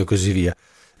Concato e così via.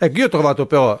 Ecco, io ho trovato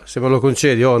però, se me lo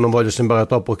concedi, non voglio sembrare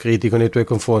troppo critico nei tuoi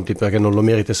confronti perché non lo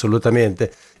meriti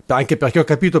assolutamente, anche perché ho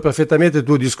capito perfettamente il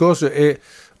tuo discorso e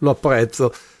lo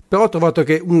apprezzo, però ho trovato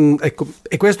che, ecco,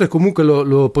 e questo è comunque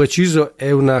lo preciso, è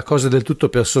una cosa del tutto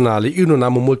personale. Io non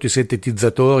amo molto i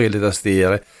sintetizzatori e le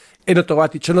tastiere, e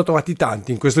ce ne ho trovati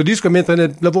tanti in questo disco, mentre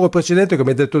nel lavoro precedente,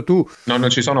 come hai detto tu, no,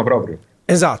 non ci sono proprio.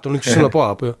 Esatto, non ci sono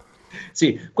proprio.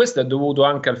 Sì, questo è dovuto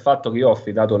anche al fatto che io ho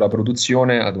affidato la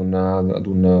produzione ad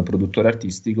un produttore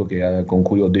artistico con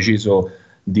cui ho deciso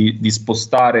di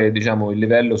spostare, diciamo, il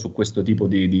livello su questo tipo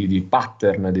di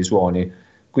pattern dei suoni.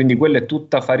 Quindi quella è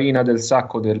tutta farina del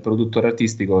sacco del produttore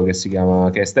artistico che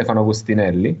è Stefano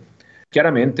Agostinelli.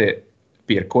 Chiaramente,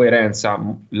 per coerenza,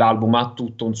 l'album ha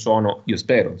tutto un suono, io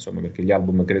spero, insomma, perché gli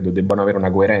album credo debbano avere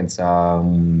una coerenza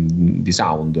di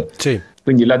sound. Sì.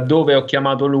 Quindi laddove ho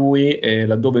chiamato lui e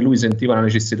laddove lui sentiva la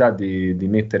necessità di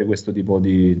mettere questo tipo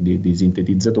di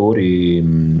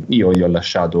sintetizzatori, io gli ho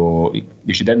lasciato,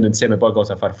 decidendo insieme poi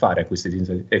cosa far fare a questi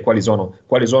sintetizzatori e quali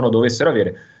suono dovessero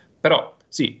avere. Però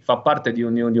sì, fa parte di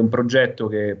un progetto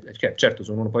che certo,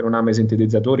 se uno poi non ama i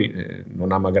sintetizzatori,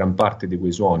 non ama gran parte di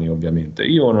quei suoni, ovviamente.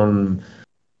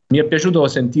 Mi è piaciuto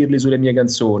sentirli sulle mie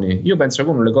canzoni. Io penso che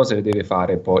uno le cose le deve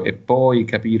fare e poi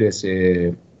capire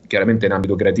se, chiaramente in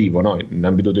ambito creativo, no? In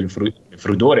ambito del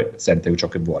fruitore sente ciò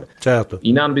che vuole. Certo.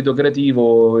 In ambito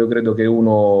creativo io credo che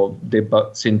uno debba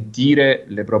sentire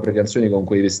le proprie canzoni con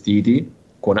quei vestiti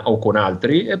o con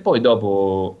altri, e poi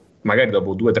magari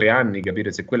dopo 2 o 3 anni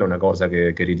capire se quella è una cosa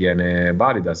che ritiene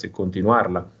valida, se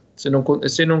continuarla. Se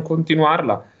non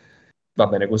continuarla, va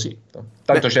bene così.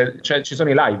 Tanto ci sono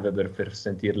i live per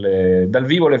sentirle dal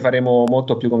vivo, le faremo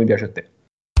molto più come piace a te.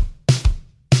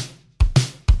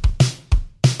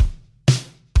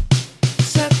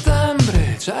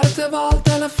 Settembre, certe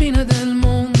volte è la fine del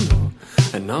mondo.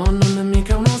 E no, non è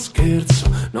mica uno scherzo,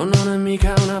 no, non è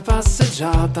mica una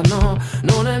passeggiata, no,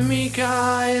 non è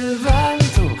mica il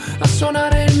vento a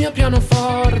suonare il mio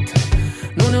pianoforte,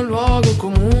 non è un luogo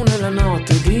comune la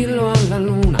notte, dillo alla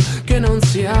luna che non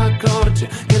si accorge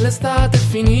che l'estate è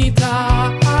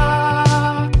finita.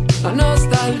 La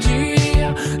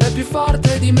nostalgia è più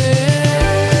forte di me,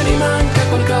 mi manca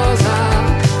qualcosa,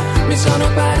 mi sono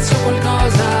perso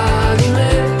qualcosa di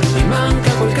me, mi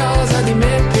manca qualcosa di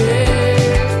me.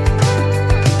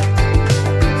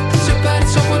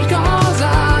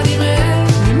 Qualcosa di me,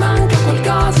 mi manca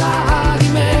qualcosa di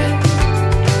me.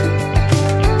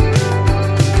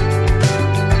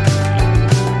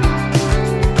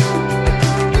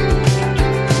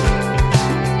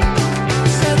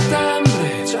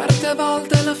 Settembre, certe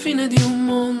volte è la fine di un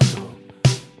mondo,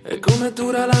 e come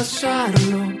dura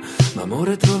lasciarlo, ma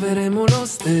amore troveremo lo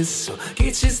stesso.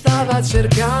 Chi ci stava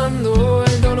cercando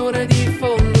e il dolore di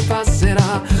fondo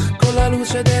passerà con la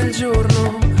luce del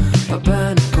giorno. Va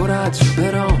bene, coraggio,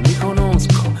 però mi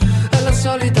conosco, è la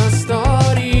solita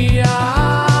storia.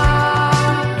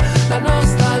 La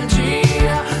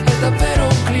nostalgia è davvero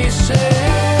un cliché.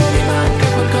 Mi manca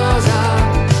qualcosa,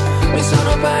 mi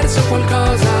sono perso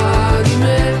qualcosa di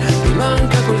me, mi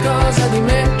manca qualcosa di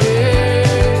me.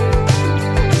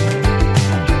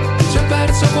 Ci ho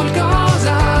perso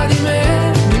qualcosa di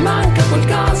me, mi manca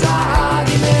qualcosa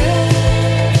di me.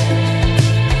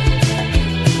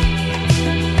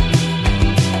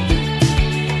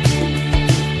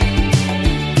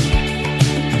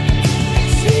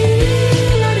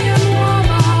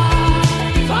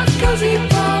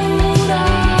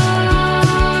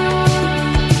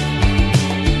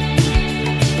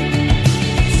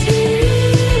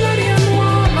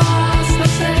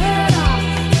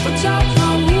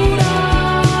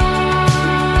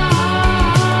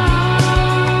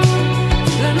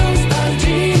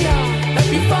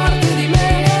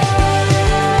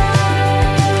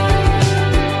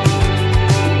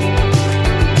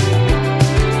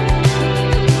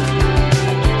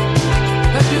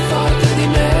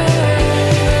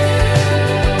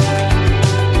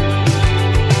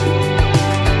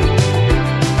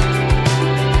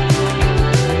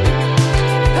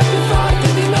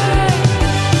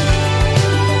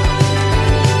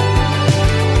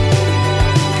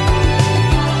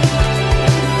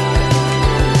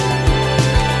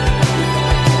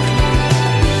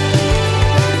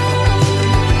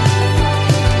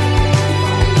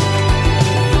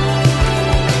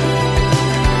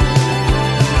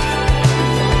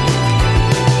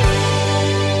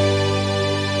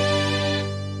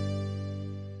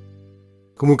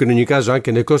 comunque in ogni caso anche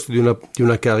nel corso di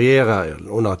una carriera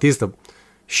un artista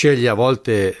sceglie a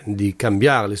volte di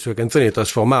cambiare le sue canzoni, di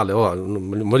trasformarle.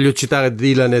 Non voglio citare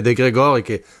Dylan e De Gregori,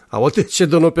 che a volte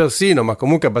cedono persino, ma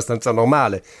comunque è abbastanza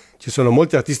normale. Ci sono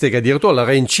molti artisti che addirittura la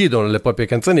reincidono nelle proprie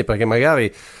canzoni perché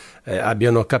magari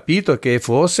abbiano capito che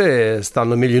forse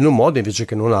stanno meglio in un modo invece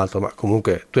che in un altro, ma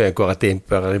comunque tu hai ancora tempo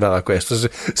per arrivare a questo.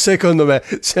 Secondo me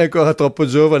sei ancora troppo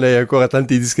giovane e hai ancora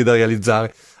tanti dischi da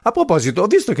realizzare. A proposito, ho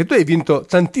visto che tu hai vinto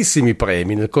tantissimi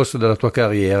premi nel corso della tua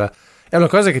carriera. È una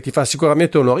cosa che ti fa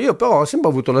sicuramente onore. Io però ho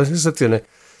sempre avuto la sensazione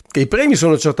che i premi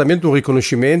sono certamente un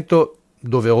riconoscimento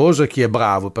doveroso a chi è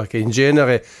bravo, perché in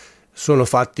genere sono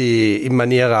fatti in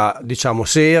maniera, diciamo,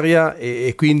 seria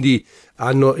e quindi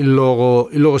hanno il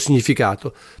loro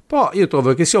significato. Però io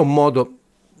trovo che sia un modo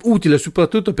utile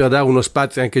soprattutto per dare uno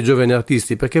spazio anche ai giovani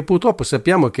artisti, perché purtroppo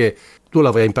sappiamo che tu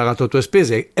l'avrai imparato a tue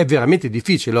spese, è veramente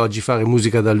difficile oggi fare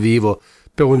musica dal vivo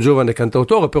per un giovane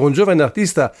cantautore, per un giovane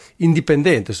artista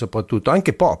indipendente soprattutto,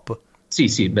 anche pop.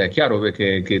 Sì, beh, è chiaro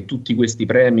perché che tutti questi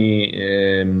premi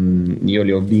io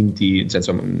li ho vinti, cioè,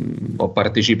 insomma, ho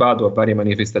partecipato a varie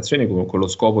manifestazioni con lo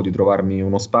scopo di trovarmi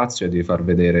uno spazio e di far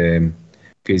vedere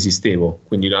che esistevo,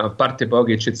 quindi a parte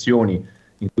poche eccezioni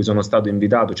in cui sono stato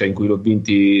invitato, cioè in cui l'ho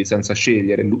vinti senza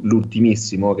scegliere,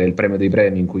 l'ultimissimo che è il premio dei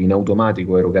premi in cui in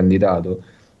automatico ero candidato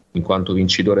in quanto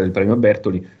vincitore del premio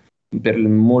Bertoli. Per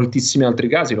moltissimi altri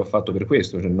casi l'ho fatto per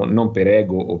questo, cioè non per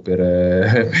ego o per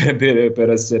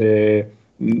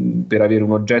avere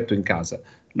un oggetto in casa.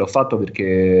 L'ho fatto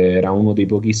perché era uno dei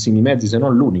pochissimi mezzi, se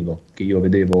non l'unico, che io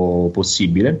vedevo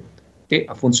possibile, e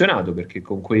ha funzionato perché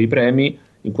con quei premi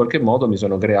in qualche modo mi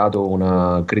sono creato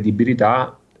una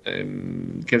credibilità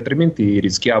che altrimenti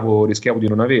rischiavo di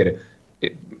non avere.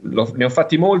 Ne ho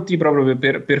fatti molti proprio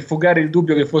per fugare il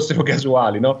dubbio che fossero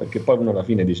casuali, no? Perché poi uno alla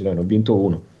fine dice no, ne ho vinto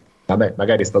uno. Vabbè,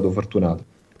 magari è stato fortunato.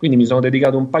 Quindi mi sono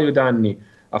dedicato un paio d'anni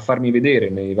a farmi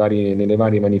vedere nelle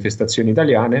varie manifestazioni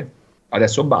italiane.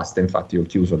 Adesso basta, infatti ho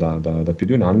chiuso da più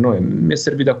di un anno e mi è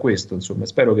servito a questo, insomma,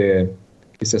 spero che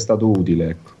sia stato utile,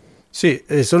 ecco. Sì,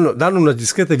 danno una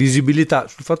discreta visibilità.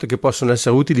 Sul fatto che possono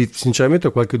essere utili sinceramente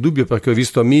ho qualche dubbio, perché ho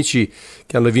visto amici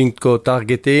che hanno vinto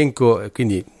Target Enco,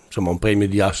 quindi insomma un premio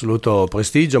di assoluto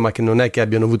prestigio, ma che non è che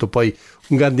abbiano avuto poi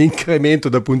un grande incremento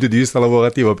dal punto di vista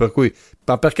lavorativo, per cui,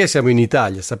 ma perché siamo in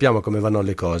Italia, sappiamo come vanno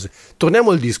le cose.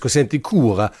 Torniamo al disco, senti,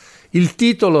 Cura, il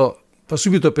titolo fa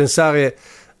subito pensare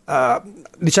a,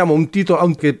 diciamo, un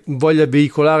titolo che voglia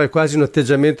veicolare quasi un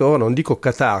atteggiamento, non dico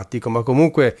catartico, ma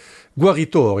comunque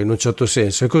guaritore in un certo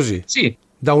senso, è così? Sì.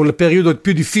 Da un periodo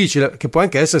più difficile, che può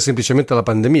anche essere semplicemente la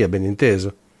pandemia, ben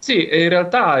inteso. Sì, in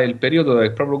realtà il periodo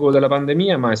è proprio quello della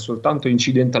pandemia, ma è soltanto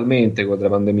incidentalmente quello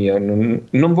della pandemia.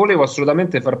 Non volevo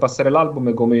assolutamente far passare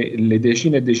l'album come le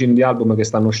decine e decine di album che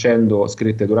stanno uscendo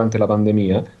scritte durante la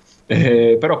pandemia,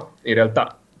 però in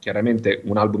realtà chiaramente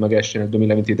un album che esce nel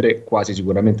 2023 quasi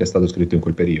sicuramente è stato scritto in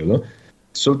quel periodo.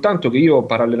 Soltanto che io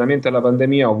parallelamente alla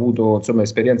pandemia ho avuto, insomma,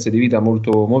 esperienze di vita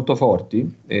molto, molto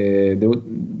forti,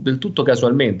 del tutto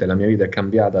casualmente la mia vita è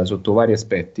cambiata sotto vari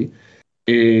aspetti.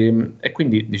 E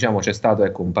quindi diciamo c'è stato,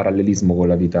 ecco, un parallelismo con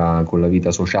la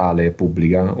vita sociale e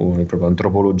pubblica, o proprio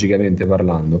antropologicamente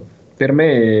parlando. Per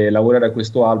me lavorare a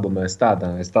questo album è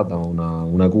stata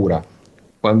una cura.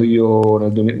 Quando io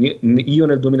nel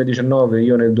 2019,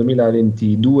 io nel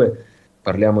 2022,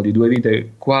 parliamo di due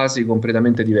vite quasi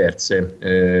completamente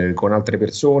diverse, con altre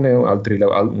persone,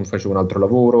 facevo un altro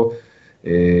lavoro,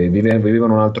 vivevo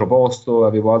in un altro posto,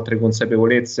 avevo altre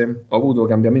consapevolezze, ho avuto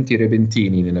cambiamenti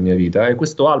repentini nella mia vita e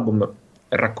questo album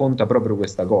racconta proprio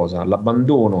questa cosa,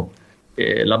 l'abbandono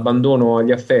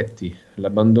agli affetti,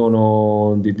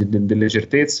 l'abbandono delle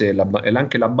certezze e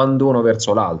anche l'abbandono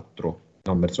verso l'altro,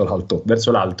 non verso l'alto,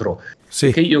 verso l'altro,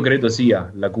 sì. Che io credo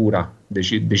sia la cura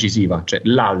decisiva, cioè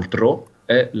l'altro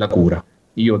è la cura.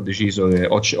 Io ho deciso,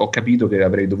 ho capito che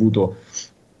avrei dovuto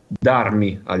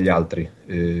darmi agli altri.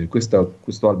 Questo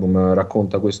album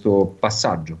racconta questo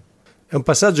passaggio. È un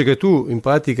passaggio che tu in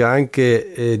pratica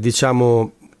anche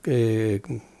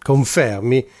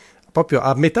confermi proprio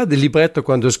a metà del libretto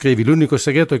quando scrivi: l'unico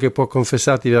segreto che può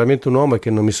confessarti veramente un uomo è che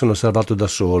non mi sono salvato da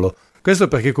solo. Questo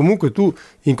perché comunque tu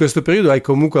in questo periodo hai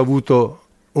comunque avuto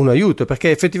un aiuto, perché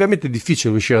è effettivamente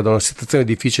difficile uscire da una situazione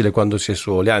difficile quando si è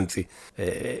soli, anzi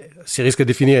si rischia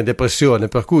di finire in depressione,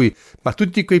 per cui, ma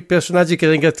tutti quei personaggi che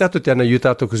hai ringraziato ti hanno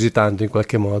aiutato così tanto in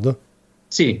qualche modo?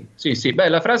 Sì. Beh,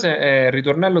 la frase è il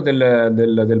ritornello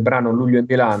del brano Luglio in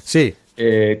Milano, sì.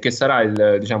 Che sarà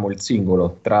il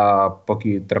singolo, tra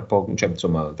pochi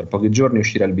giorni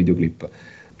uscirà il videoclip.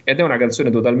 Ed è una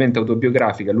canzone totalmente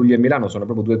autobiografica. Luglio e Milano sono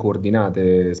proprio due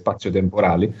coordinate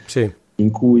spazio-temporali. Sì.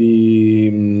 in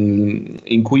cui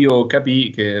io capii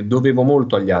che dovevo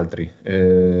molto agli altri.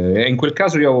 E in quel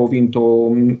caso io avevo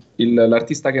vinto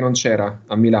l'artista che non c'era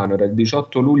a Milano, era il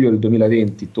 18 luglio del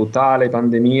 2020, totale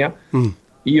pandemia.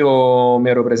 Io mi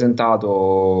ero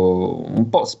presentato un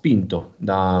po' spinto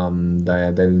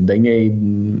dai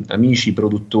miei amici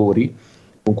produttori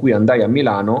con cui andai a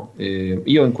Milano.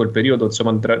 Io in quel periodo,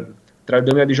 insomma, tra il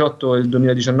 2018 e il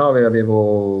 2019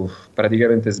 avevo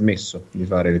praticamente smesso di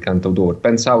fare il cantautore.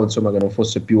 Pensavo, insomma, che non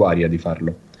fosse più aria di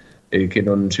farlo e che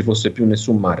non ci fosse più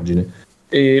nessun margine.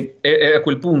 E a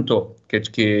quel punto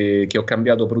che ho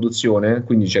cambiato produzione,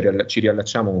 quindi ci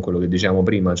riallacciamo con quello che dicevamo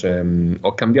prima, cioè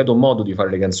ho cambiato modo di fare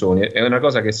le canzoni. È una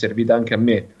cosa che è servita anche a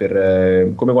me,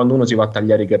 come quando uno si va a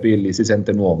tagliare i capelli, si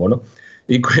sente nuovo, no?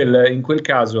 In quel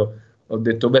caso ho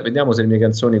detto, vediamo se le mie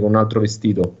canzoni con un altro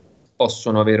vestito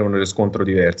possono avere un riscontro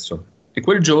diverso. E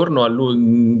quel giorno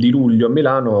di luglio a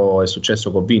Milano è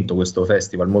successo che ho vinto questo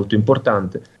festival molto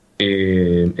importante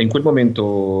e in quel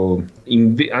momento,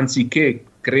 anziché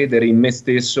credere in me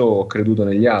stesso, ho creduto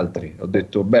negli altri. Ho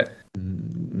detto,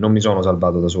 non mi sono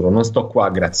salvato da solo, non sto qua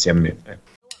grazie a me.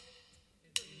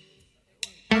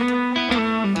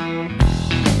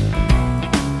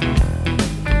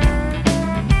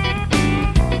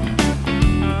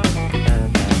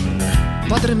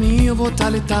 Padre mio, vuota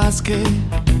le tasche,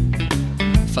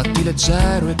 fatti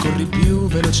leggero e corri più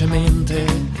velocemente.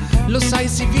 Lo sai,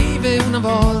 si vive una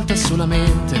volta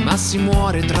solamente, ma si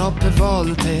muore troppe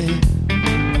volte.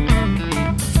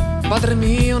 Padre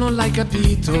mio, non l'hai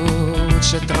capito,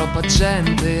 c'è troppa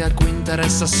gente a cui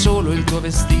interessa solo il tuo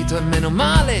vestito. E meno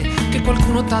male che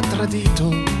qualcuno t'ha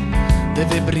tradito,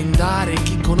 deve brindare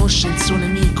chi conosce il suo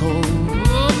nemico.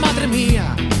 Oh, madre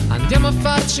mia, andiamo a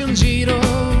farci un giro,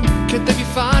 che devi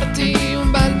farti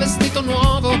un bel vestito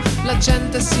nuovo. La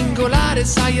gente è singolare,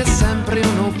 sai, è sempre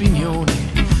un'opinione,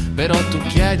 però tu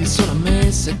chiedi solo a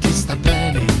me se ti sta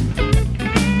bene.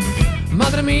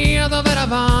 Madre mia, dove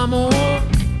eravamo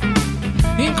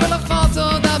in quella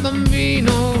foto da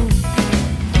bambino?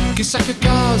 Chissà che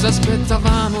cosa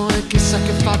aspettavamo e chissà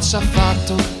che faccia ha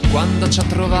fatto quando ci ha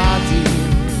trovati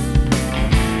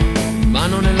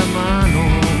mano nella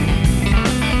mano.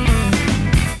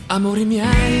 Amori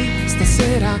miei,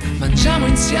 stasera mangiamo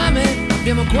insieme,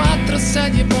 abbiamo 4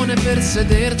 sedie buone per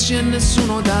sederci e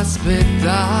nessuno da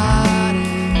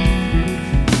aspettare.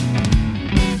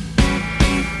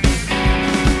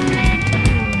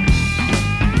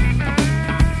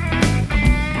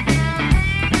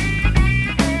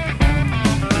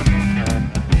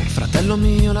 Fratello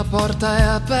mio, la porta è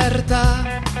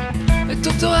aperta e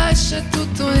tutto esce e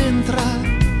tutto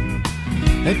entra.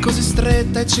 È così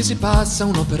stretta e ci si passa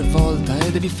uno per volta e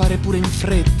devi fare pure in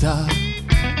fretta.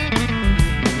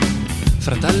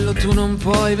 Fratello, tu non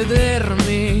puoi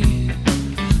vedermi,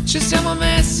 ci siamo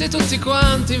messi tutti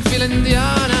quanti in fila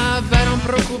indiana. Beh, non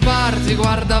preoccuparti,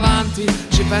 guarda avanti,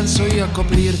 ci penso io a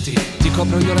coprirti, ti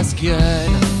copro io la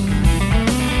schiena.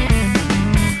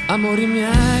 Amori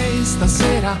miei,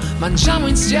 stasera mangiamo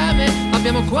insieme,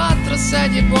 abbiamo 4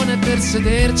 sedie buone per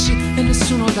sederci e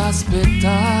nessuno da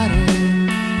aspettare.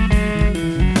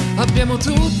 Abbiamo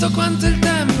tutto quanto il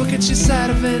tempo che ci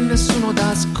serve e nessuno da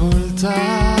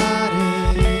ascoltare.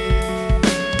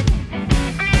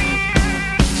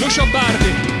 Lucio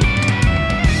Bardi.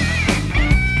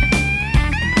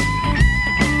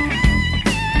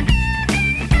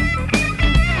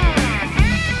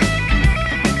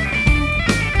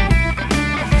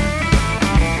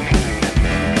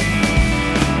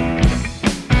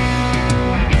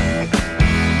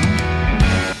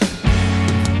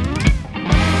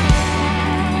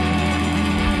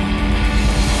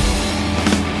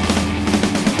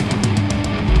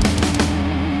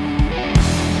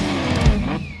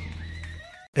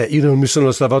 Io non mi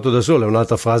sono salvato da solo, è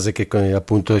un'altra frase che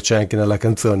appunto c'è anche nella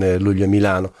canzone Luglio a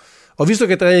Milano. Ho visto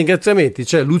che tra i ringraziamenti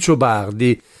c'è Lucio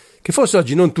Bardi, che forse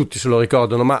oggi non tutti se lo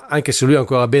ricordano, ma anche se lui è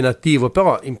ancora ben attivo,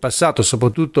 però in passato,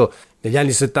 soprattutto negli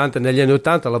anni 70 e negli anni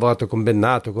 80, ha lavorato con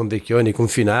Bennato, con Vecchioni, con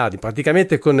Finardi,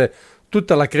 praticamente con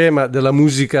tutta la crema della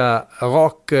musica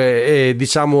rock e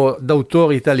diciamo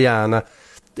d'autore italiana.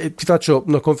 E ti faccio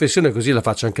una confessione, così la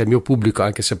faccio anche al mio pubblico,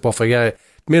 anche se può fregare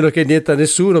meno che niente a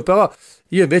nessuno, però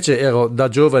io invece ero da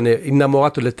giovane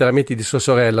innamorato letteralmente di sua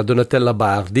sorella Donatella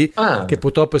Bardi, che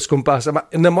purtroppo è scomparsa, ma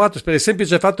innamorato per il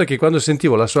semplice fatto che quando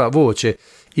sentivo la sua voce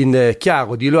in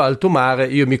chiaro di Lo Alto Mare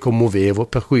io mi commuovevo,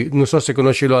 per cui non so se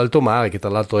conosci Lo Alto Mare, che tra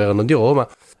l'altro erano di Roma.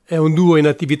 È un duo in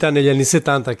attività negli anni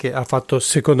 70 che ha fatto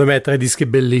secondo me 3 dischi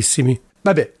bellissimi.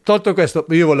 Vabbè, tolto questo,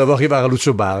 io volevo arrivare a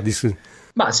Lucio Bardi.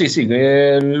 Ma sì,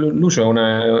 Lucio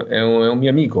è un mio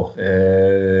amico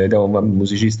ed è un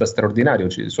musicista straordinario.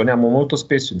 Suoniamo molto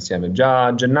spesso insieme. Già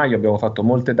a gennaio abbiamo fatto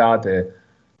molte date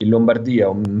in Lombardia,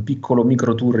 un piccolo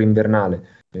micro tour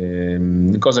invernale.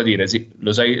 Cosa dire? Sì,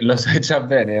 lo sai già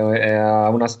bene, ha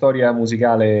una storia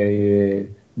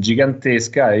musicale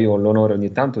gigantesca e io ho l'onore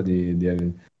ogni tanto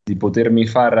di potermi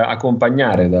far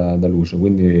accompagnare da Lucio,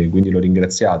 quindi l'ho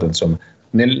ringraziato. Insomma,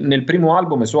 nel primo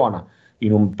album suona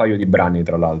in un paio di brani,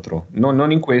 tra l'altro,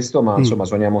 non in questo, ma insomma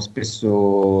suoniamo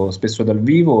spesso dal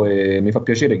vivo e mi fa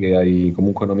piacere che hai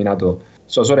comunque nominato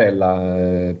sua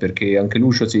sorella, perché anche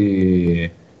Lucio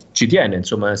ci tiene,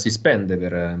 insomma, si spende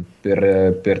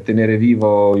per tenere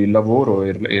vivo il lavoro e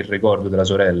il ricordo della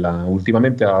sorella.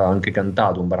 Ultimamente ha anche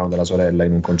cantato un brano della sorella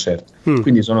in un concerto,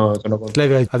 quindi sono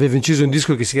Lei aveva inciso un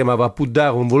disco che si chiamava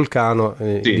Puddare un vulcano,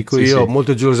 di cui io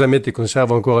molto gelosamente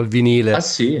conservo ancora il vinile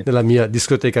nella mia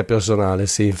discoteca personale,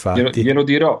 sì, infatti. Glielo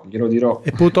dirò.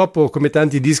 E purtroppo, come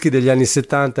tanti dischi degli anni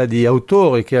 70 di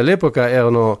autori che all'epoca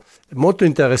erano molto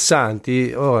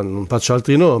interessanti, ora non faccio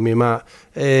altri nomi, ma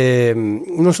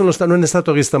non è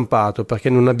stato ristampato, perché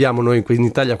non abbiamo noi in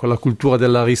Italia quella cultura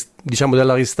della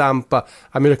ristampa,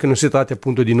 a meno che non si tratti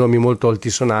appunto di nomi molto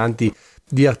altisonanti,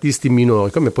 di artisti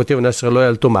minori, come potevano essere loro e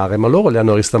Alto Mare, ma loro li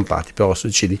hanno ristampati però su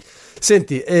CD.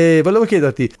 Senti, volevo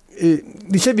chiederti,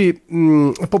 dicevi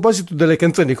a proposito delle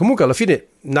canzoni, comunque alla fine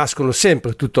nascono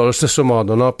sempre tutto allo stesso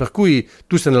modo, no? Per cui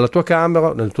tu sei nella tua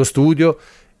camera, nel tuo studio,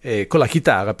 con la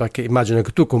chitarra, perché immagino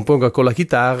che tu componga con la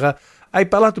chitarra. Hai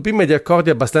parlato prima di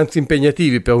accordi abbastanza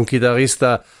impegnativi per un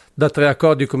chitarrista da 3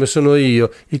 accordi come sono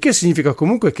io, il che significa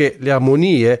comunque che le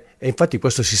armonie, e infatti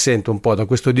questo si sente un po' da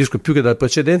questo disco più che dal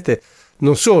precedente,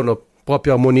 non sono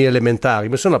proprio armonie elementari,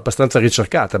 ma sono abbastanza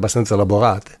ricercate, abbastanza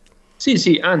elaborate.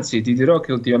 Sì, anzi ti dirò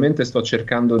che ultimamente sto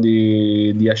cercando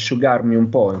di asciugarmi un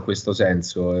po' in questo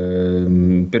senso.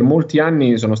 Per molti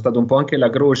anni sono stato un po' anche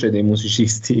la croce dei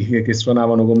musicisti che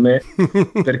suonavano con me,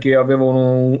 perché avevo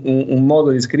un modo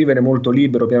di scrivere molto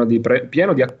libero, pieno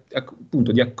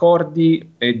di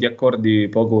accordi e di accordi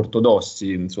poco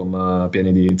ortodossi, insomma,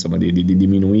 pieni di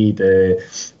diminuite,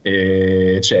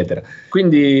 eccetera.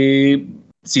 Quindi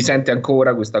si sente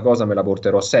ancora questa cosa, me la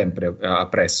porterò sempre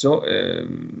appresso,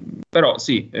 però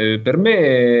sì, per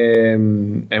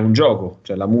me è un gioco,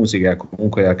 cioè la musica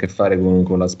comunque ha a che fare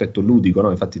con l'aspetto ludico, no?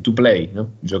 Infatti to play,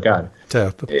 no? Giocare.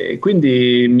 Certo. E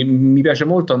quindi mi piace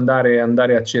molto andare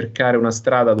a cercare una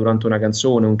strada durante una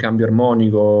canzone, un cambio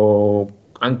armonico,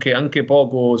 anche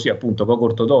poco, sì, appunto, poco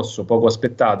ortodosso, poco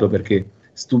aspettato, perché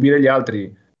stupire gli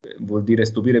altri vuol dire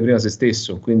stupire prima se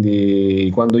stesso,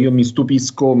 quindi quando io mi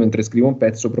stupisco mentre scrivo un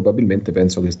pezzo probabilmente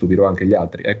penso che stupirò anche gli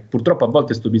altri, purtroppo a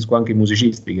volte stupisco anche i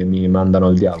musicisti che mi mandano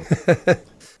al diavolo.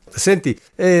 Senti,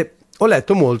 ho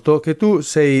letto molto che tu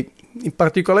sei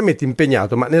particolarmente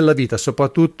impegnato, ma nella vita,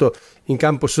 soprattutto in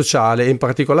campo sociale, e in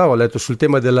particolare ho letto sul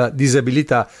tema della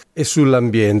disabilità e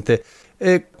sull'ambiente.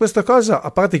 E questa cosa,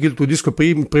 a parte che il tuo disco,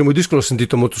 il primo disco l'ho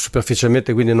sentito molto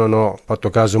superficialmente, quindi non ho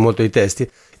fatto caso molto ai testi,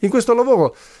 in questo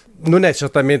lavoro non è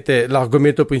certamente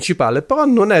l'argomento principale, però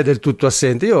non è del tutto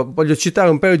assente. Io voglio citare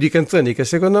un paio di canzoni che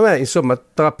secondo me, insomma,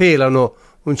 trapelano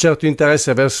un certo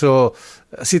interesse verso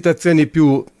situazioni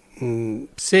più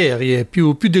serie,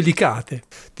 più delicate,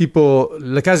 tipo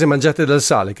Le case mangiate dal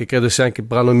sale, che credo sia anche il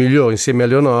brano migliore insieme a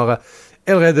Leonora,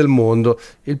 e Il re del mondo.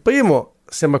 Il primo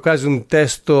sembra quasi un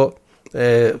testo,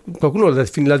 qualcuno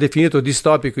l'ha definito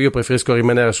distopico, io preferisco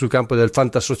rimanere sul campo del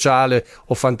fantasociale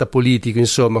o fantapolitico,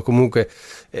 insomma, comunque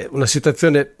una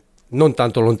situazione non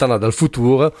tanto lontana dal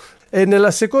futuro. E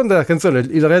nella seconda canzone,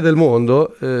 Il re del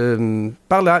mondo,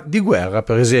 parla di guerra,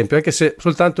 per esempio, anche se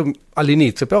soltanto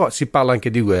all'inizio, però si parla anche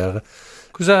di guerra.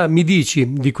 Cosa mi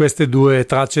dici di queste 2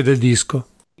 tracce del disco?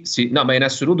 Sì, no, ma in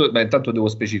assoluto, intanto devo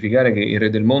specificare che Il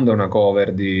Re del Mondo è una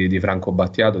cover di Franco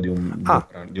Battiato di un brano.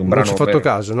 Non ci ho fatto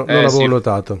caso, no? Non l'avevo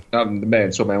notato.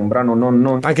 Insomma, è un brano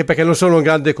non... Anche perché non sono un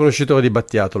grande conoscitore di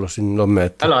Battiato, lo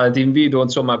ammetto. Allora, ti invito,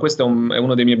 insomma, questo è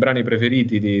uno dei miei brani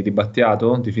preferiti di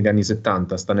Battiato, di fine anni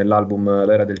 70, sta nell'album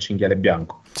L'era del cinghiale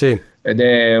bianco. Sì. Ed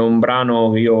è un brano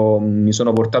che io mi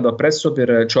sono portato appresso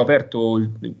ci ho aperto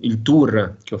il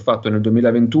tour che ho fatto nel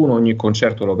 2021, ogni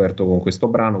concerto l'ho aperto con questo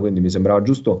brano, quindi mi sembrava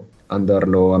giusto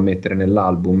andarlo a mettere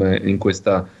nell'album in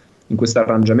questo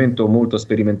arrangiamento molto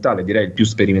sperimentale, direi il più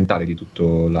sperimentale di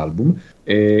tutto l'album,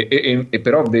 e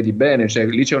però vedi bene, cioè,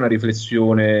 lì c'è una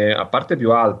riflessione a parte più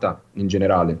alta in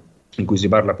generale, in cui si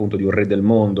parla appunto di un re del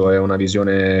mondo, è una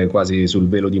visione quasi sul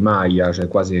velo di Maya, cioè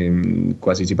quasi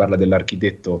si parla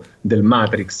dell'architetto del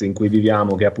Matrix in cui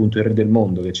viviamo, che è appunto il re del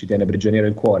mondo, che ci tiene prigioniero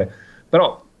il cuore,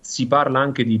 però si parla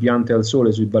anche di piante al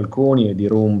sole sui balconi e di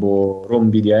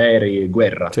rombi di aerei e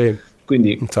guerra. Sì.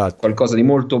 Quindi Infatti. qualcosa di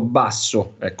molto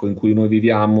basso, ecco, in cui noi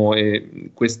viviamo,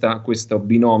 e questo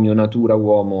binomio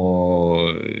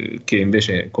natura-uomo che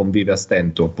invece convive a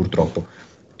stento, purtroppo.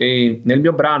 E nel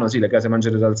mio brano, sì, Le case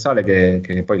mangiate dal sale, che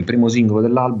è poi il primo singolo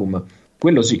dell'album,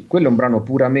 quello è un brano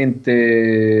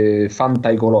puramente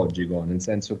fantaicologico, nel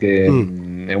senso che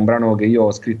è un brano che io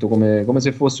ho scritto come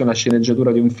se fosse una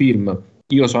sceneggiatura di un film.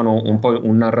 Io sono un po'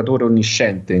 un narratore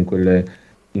onnisciente in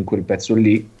quel pezzo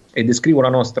lì, e descrivo la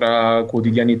nostra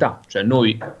quotidianità, cioè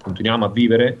noi continuiamo a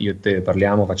vivere, io e te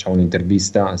parliamo, facciamo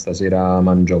un'intervista, stasera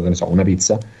mangio, che ne so, una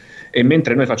pizza, e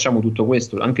mentre noi facciamo tutto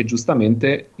questo, anche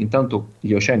giustamente, intanto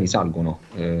gli oceani salgono,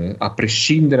 a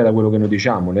prescindere da quello che noi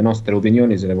diciamo, le nostre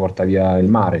opinioni se le porta via il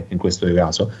mare, in questo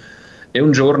caso, e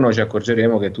un giorno ci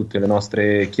accorgeremo che tutte le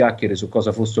nostre chiacchiere su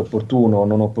cosa fosse opportuno o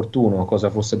non opportuno, cosa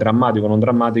fosse drammatico o non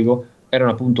drammatico,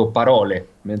 erano appunto parole,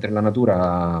 mentre la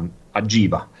natura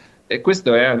agiva. E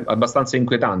questo è abbastanza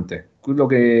inquietante. Quello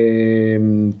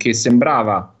che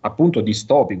sembrava appunto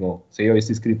distopico, se io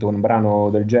avessi scritto un brano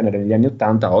del genere negli anni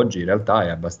 '80, oggi in realtà è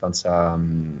abbastanza,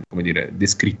 come dire,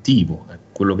 descrittivo.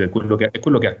 Quello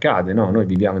che accade, no? Noi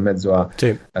viviamo in mezzo a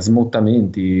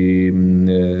smottamenti,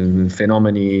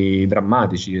 fenomeni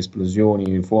drammatici,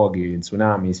 esplosioni, fuochi,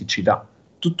 tsunami, siccità.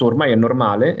 Tutto ormai è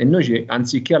normale, e noi,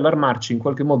 anziché allarmarci, in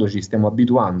qualche modo ci stiamo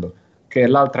abituando, che è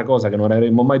l'altra cosa che non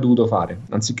avremmo mai dovuto fare.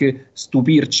 Anziché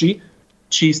stupirci,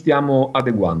 ci stiamo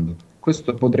adeguando.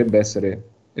 Questo potrebbe essere,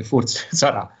 e forse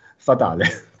sarà,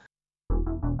 fatale.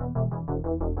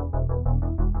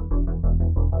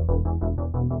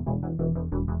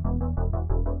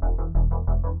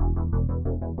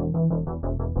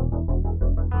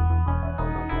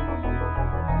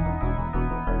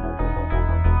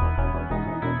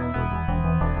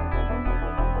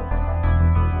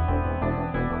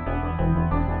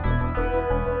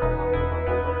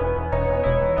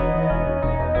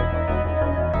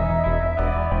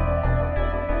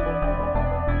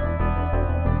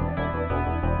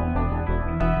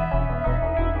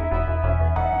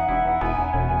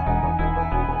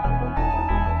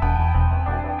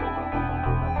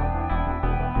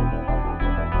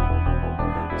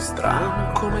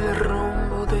 Strano come il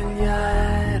rombo degli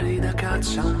aerei da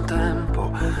caccia un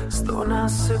tempo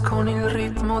stonasse con il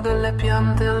ritmo delle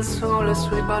piante al sole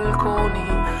sui balconi,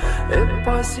 e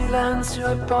poi silenzio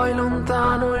e poi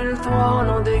lontano il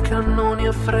tuono dei cannoni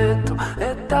a freddo,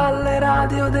 e dalle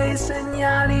radio dei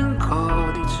segnali in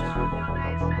codice.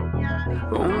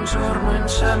 Un giorno in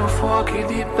cielo fuochi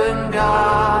di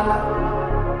Bengala,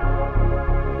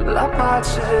 la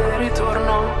pace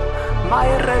ritornò, ma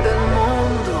il re del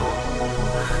mondo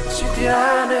ci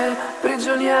tiene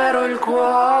prigioniero il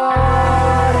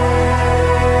cuore.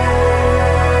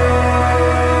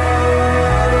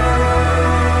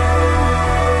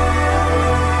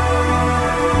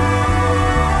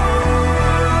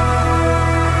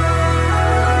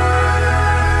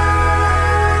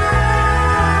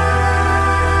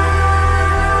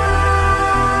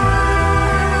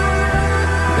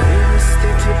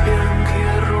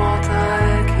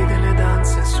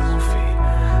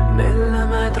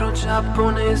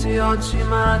 Giapponesi oggi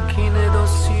macchine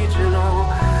d'ossigeno,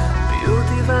 più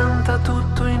diventa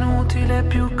tutto inutile,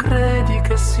 più credi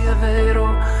che sia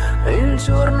vero, e il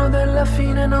giorno della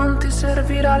fine non ti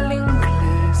servirà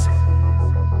l'inglese,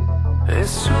 e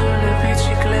sulle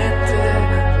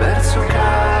biciclette verso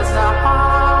casa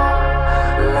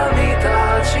la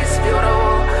vita ci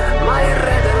sfiorò, ma il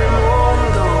re del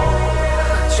mondo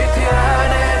ci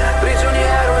tiene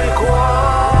prigioniero il cuore.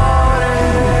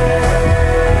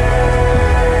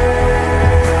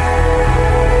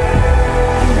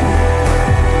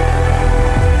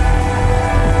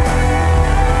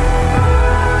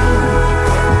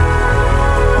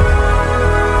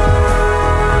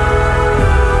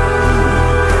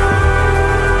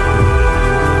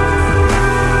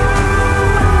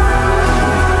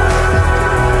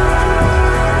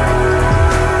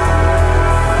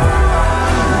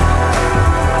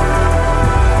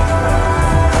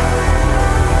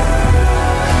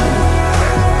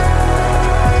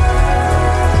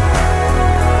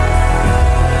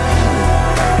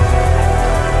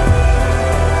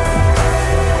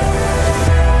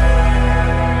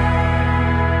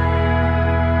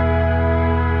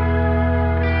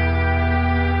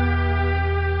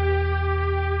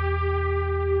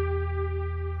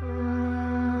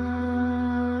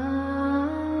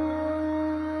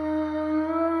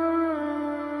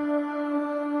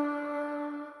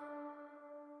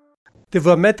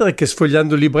 Devo ammettere che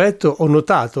sfogliando il libretto ho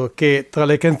notato che tra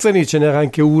le canzoni ce n'era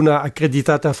anche una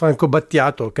accreditata a Franco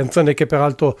Battiato, canzone che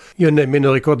peraltro io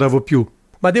nemmeno ricordavo più.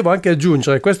 ma devo anche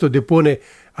aggiungere, questo depone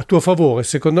a tuo favore,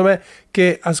 secondo me,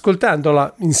 che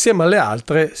ascoltandola insieme alle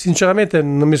altre, sinceramente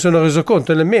non mi sono reso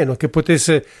conto nemmeno che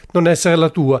potesse non essere la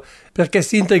tua, perché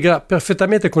si integra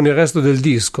perfettamente con il resto del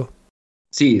disco.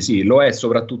 Sì, lo è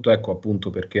soprattutto, ecco, appunto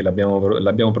perché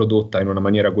l'abbiamo prodotta in una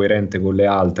maniera coerente con le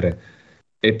altre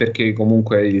e perché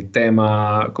comunque il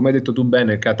tema, come hai detto tu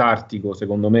bene, catartico,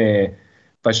 secondo me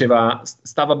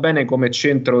stava bene come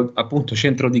centro, appunto,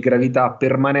 centro di gravità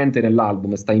permanente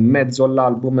nell'album, sta in mezzo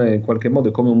all'album e in qualche modo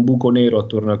è come un buco nero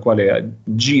attorno al quale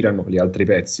girano gli altri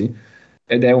pezzi.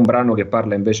 Ed è un brano che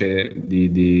parla invece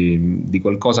di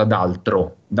qualcosa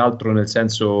d'altro nel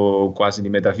senso quasi di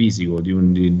metafisico,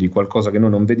 di qualcosa che noi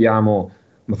non vediamo,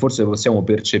 ma forse possiamo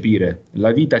percepire.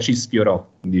 La vita ci sfiorò,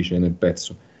 dice nel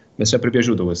pezzo. Mi è sempre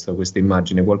piaciuto questa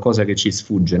immagine, qualcosa che ci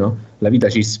sfugge, no? La vita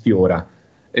ci sfiora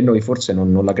e noi forse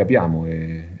non la capiamo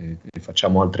e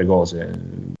facciamo altre cose.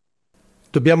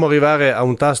 Dobbiamo arrivare a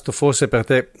un tasto forse per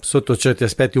te sotto certi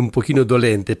aspetti un pochino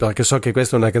dolente, perché so che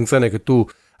questa è una canzone che tu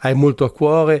hai molto a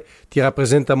cuore, ti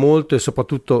rappresenta molto e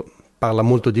soprattutto parla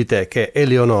molto di te, che è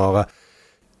Eleonora,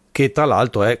 che tra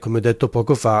l'altro è, come ho detto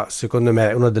poco fa, secondo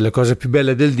me una delle cose più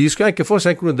belle del disco e anche forse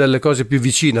anche una delle cose più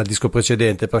vicine al disco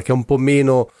precedente, perché è un po'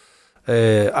 meno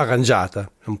arrangiata,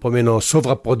 un po' meno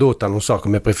sovrapprodotta, non so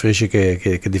come preferisci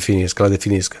che la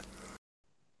definisca.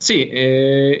 Sì,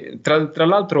 tra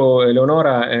l'altro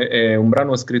Eleonora è un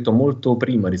brano scritto molto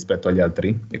prima rispetto agli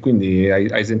altri e quindi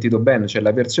hai sentito bene, cioè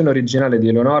la versione originale di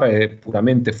Eleonora è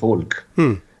puramente folk.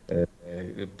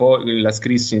 Poi la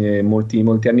scrissi molti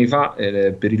anni fa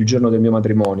per il giorno del mio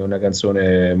matrimonio, una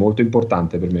canzone molto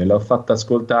importante per me, l'ho fatta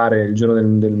ascoltare il giorno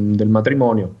del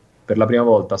matrimonio per la prima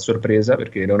volta a sorpresa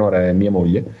perché Eleonora è mia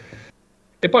moglie.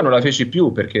 E poi non la feci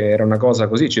più perché era una cosa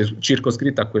così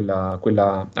circoscritta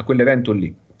a quell'evento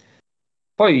lì.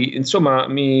 Poi, insomma,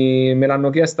 me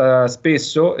l'hanno chiesta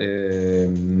spesso,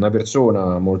 una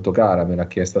persona molto cara me l'ha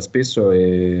chiesta spesso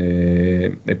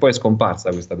e poi è scomparsa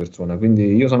questa persona.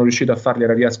 Quindi io sono riuscito a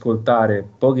fargliela riascoltare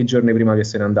pochi giorni prima che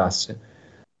se ne andasse.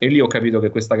 E lì ho capito che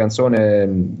questa canzone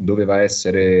doveva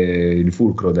essere il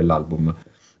fulcro dell'album.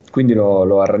 Quindi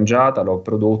l'ho arrangiata, l'ho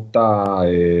prodotta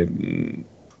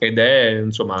ed è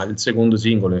insomma il secondo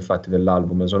singolo infatti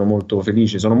dell'album. Sono molto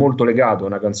felice, sono molto legato a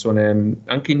una canzone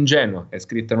anche ingenua, è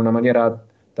scritta in una maniera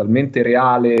talmente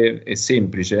reale e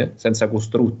semplice, senza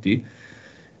costrutti,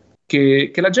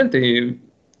 che la gente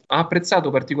ha apprezzato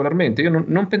particolarmente. Io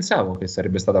non pensavo che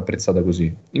sarebbe stata apprezzata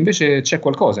così, invece c'è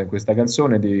qualcosa in questa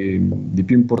canzone di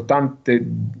più importante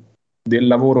del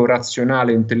lavoro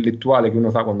razionale, intellettuale che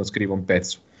uno fa quando scrive un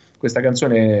pezzo. Questa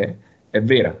canzone è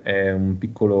vera, è un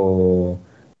piccolo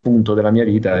punto della mia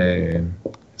vita e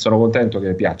sono contento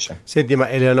che piaccia. Senti, ma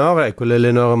Eleonora è quella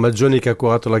Eleonora Maggioni che ha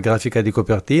curato la grafica di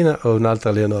copertina o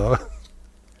un'altra Eleonora?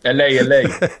 È lei.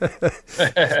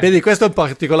 Vedi, questo è un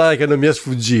particolare che non mi è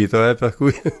sfuggito, per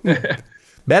cui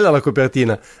bella la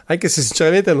copertina, anche se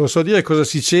sinceramente non so dire cosa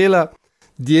si cela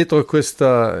dietro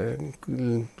questa,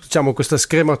 diciamo, questa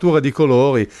scrematura di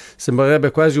colori.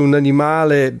 Sembrerebbe quasi un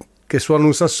animale che suona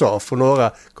un sassofono,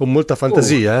 ora con molta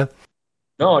fantasia.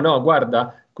 No,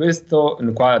 guarda, questo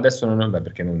qua adesso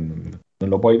perché non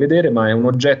lo puoi vedere, ma è un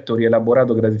oggetto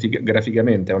rielaborato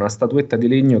graficamente, è una statuetta di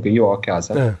legno che io ho a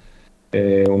casa,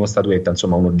 una statuetta,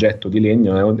 insomma un oggetto di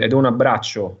legno, ed è un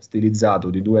abbraccio stilizzato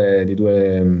di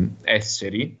due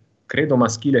esseri, credo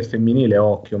maschile e femminile a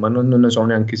occhio, ma non ne sono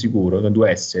neanche sicuro, due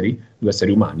esseri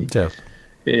umani. Certo.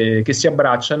 Che si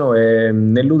abbracciano e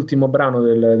nell'ultimo brano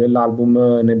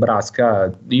dell'album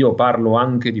Nebraska io parlo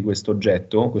anche di questo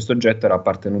oggetto era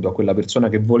appartenuto a quella persona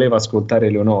che voleva ascoltare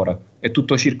Eleonora, è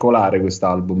tutto circolare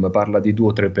quest'album, parla di 2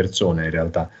 o 3 persone in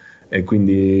realtà e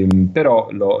quindi però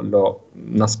l'ho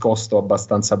nascosto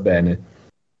abbastanza bene,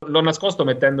 l'ho nascosto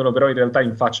mettendolo però in realtà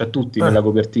in faccia a tutti nella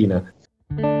copertina.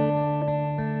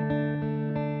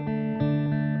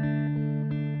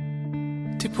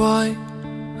 Ti puoi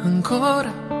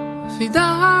ancora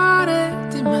fidare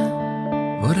di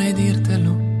me, vorrei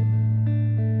dirtelo,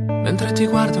 mentre ti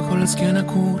guardo con la schiena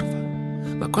curva,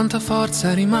 ma quanta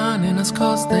forza rimane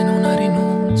nascosta in una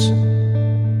rinuncia.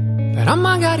 Però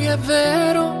magari è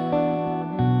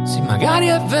vero, sì magari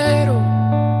è vero,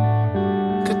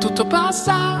 che tutto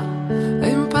passa e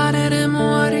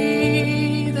impareremo a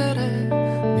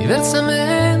ridere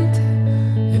diversamente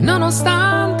e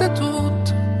nonostante tutto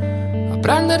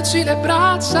prenderci le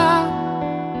braccia,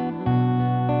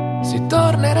 sì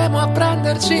torneremo a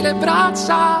prenderci le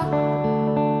braccia.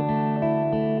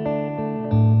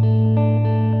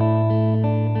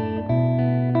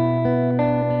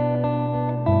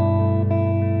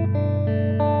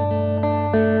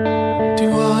 Ti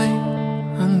vuoi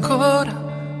ancora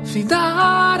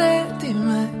fidare di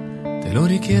me, te lo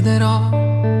richiederò,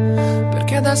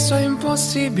 perché adesso è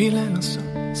impossibile, lo so,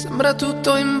 sembra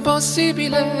tutto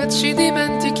impossibile, ci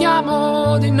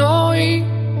dimentichiamo di noi,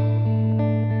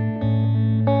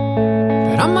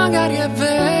 però magari è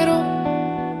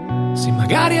vero, sì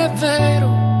magari è vero,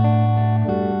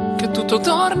 che tutto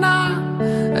torna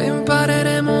e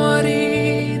impareremo a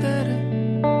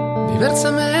ridere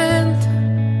diversamente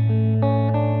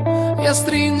e a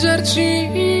stringerci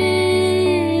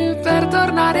per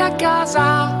tornare a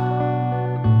casa,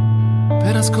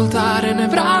 per ascoltare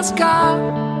Nebraska,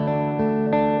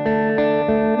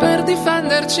 per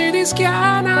difenderci di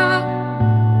schiena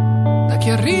da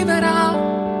chi arriverà,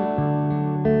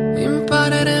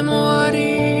 impareremo a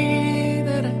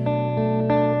ridere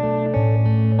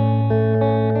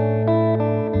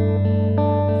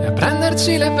e a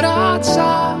prenderci le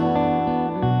braccia,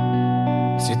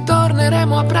 sì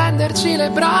torneremo a prenderci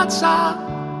le braccia.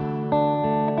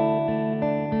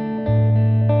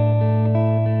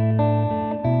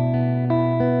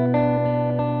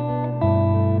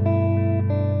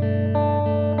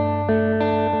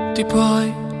 Ti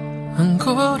puoi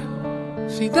ancora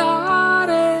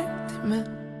fidare di me?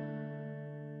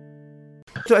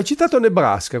 Hai citato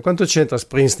Nebraska, quanto c'entra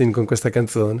Springsteen con questa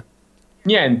canzone?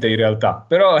 Niente in realtà,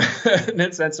 però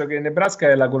nel senso che Nebraska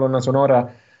è la colonna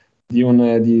sonora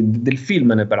del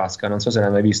film Nebraska, non so se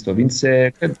l'hai mai visto.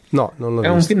 No, non l'ho visto. È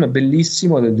un film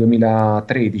bellissimo del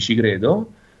 2013,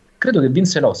 credo che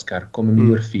vinse l'Oscar come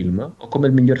miglior film o come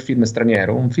il miglior film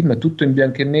straniero. Un film tutto in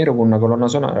bianco e nero con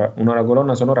una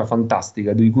colonna sonora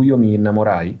fantastica di cui io mi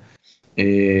innamorai,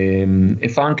 e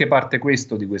fa anche parte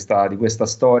questo di questa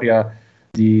storia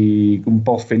un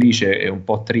po' felice e un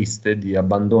po' triste di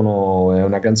abbandono. È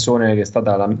una canzone che è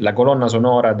stata la colonna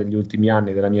sonora degli ultimi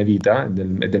anni della mia vita e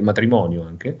del matrimonio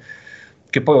anche,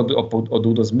 che poi ho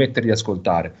dovuto smettere di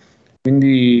ascoltare.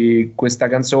 Quindi questa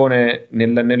canzone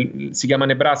si chiama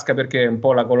Nebraska perché è un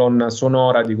po' la colonna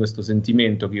sonora di questo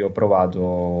sentimento che io ho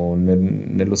provato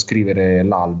nello scrivere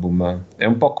l'album. È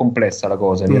un po' complessa la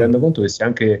cosa, mi rendo conto che sia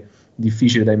anche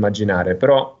difficile da immaginare,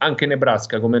 però anche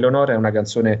Nebraska, come Eleonora, è una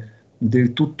canzone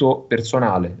del tutto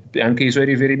personale. Anche i suoi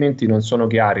riferimenti non sono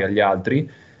chiari agli altri,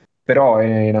 però è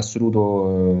in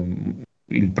assoluto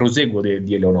il proseguo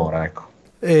di Eleonora, ecco.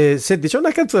 Senti, c'è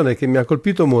una canzone che mi ha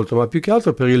colpito molto, ma più che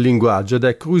altro per il linguaggio, ed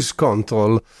è Cruise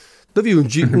Control, dove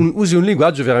usi un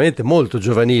linguaggio veramente molto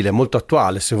giovanile, molto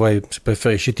attuale, se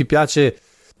preferisci. Ti piace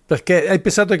perché hai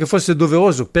pensato che fosse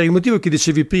doveroso, per il motivo che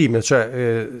dicevi prima,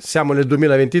 cioè siamo nel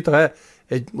 2023,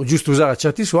 è giusto usare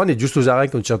certi suoni, è giusto usare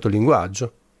anche un certo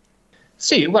linguaggio.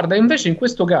 Sì, guarda, invece in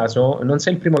questo caso, non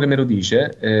sei il primo che me lo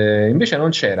dice, invece non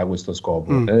c'era questo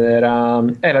scopo,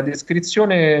 era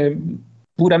descrizione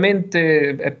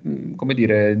puramente, come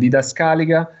dire,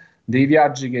 didascalica dei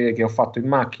viaggi che ho fatto in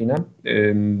macchina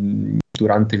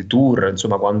durante il tour,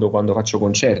 insomma, quando faccio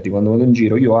concerti, quando vado in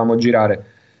giro. Io amo girare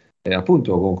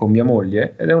appunto con mia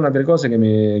moglie, ed è una delle cose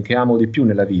che amo di più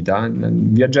nella vita,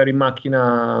 viaggiare in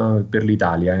macchina per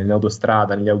l'Italia, in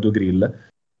autostrada, negli autogrill.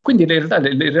 Quindi in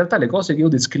realtà le cose che io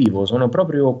descrivo sono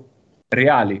proprio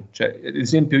reali. Cioè, ad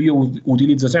esempio, io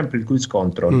utilizzo sempre il cruise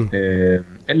control e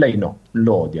lei no,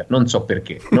 lo odia, non so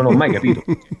perché, non ho mai capito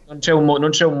non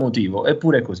c'è un motivo,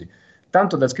 eppure è così,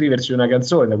 tanto da scriverci una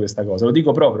canzone da questa cosa, lo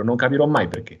dico proprio, non capirò mai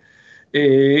perché.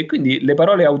 E quindi le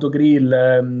parole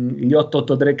autogrill, gli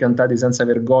 883 cantati senza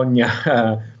vergogna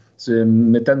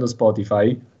mettendo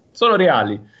Spotify, sono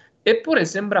reali, eppure è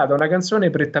sembrata una canzone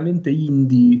prettamente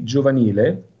indie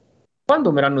giovanile.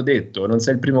 Quando me l'hanno detto, non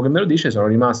sei il primo che me lo dice, sono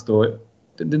rimasto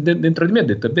dentro di me, ho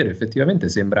detto: è vero, effettivamente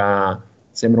sembra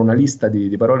una lista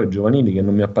di parole giovanili che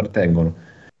non mi appartengono,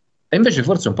 e invece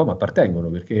forse un po' mi appartengono,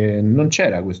 perché non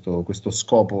c'era questo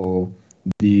scopo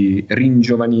di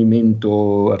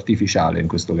ringiovanimento artificiale in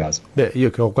questo caso. Beh,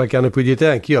 io che ho qualche anno più di te,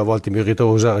 anch'io a volte mi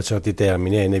ritrovo a usare certi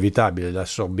termini, è inevitabile, li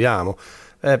assorbiamo.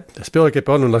 Spero che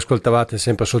però non ascoltavate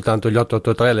sempre soltanto gli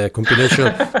 883, le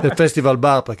compilation del Festival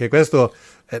Bar, perché questo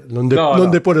non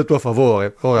depone a tuo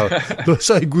favore. Ora lo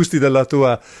so i gusti della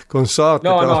tua consorte.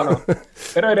 No.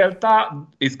 Però in realtà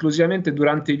esclusivamente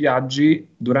durante i viaggi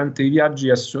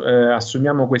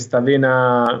assumiamo questa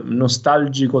vena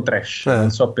nostalgico trash,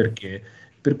 non so perché.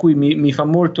 Per cui mi fa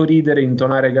molto ridere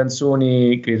intonare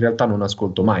canzoni che in realtà non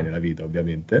ascolto mai nella vita,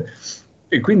 ovviamente.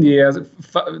 E quindi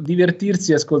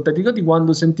divertirsi ascoltati di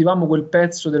quando sentivamo quel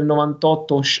pezzo del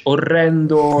 98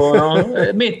 orrendo, no?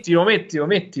 Mettilo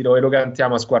e lo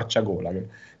cantiamo a squarciagola.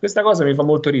 Questa cosa mi fa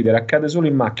molto ridere, accade solo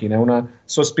in macchina, è una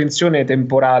sospensione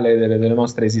temporale delle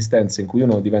nostre esistenze in cui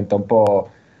uno diventa un po'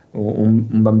 un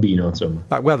bambino, insomma.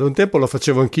 Ma guarda, un tempo lo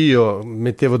facevo anch'io,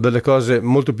 mettevo delle cose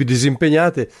molto più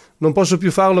disimpegnate, non posso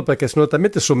più farlo perché sono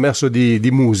talmente sommerso di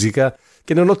musica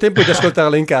che non ho tempo di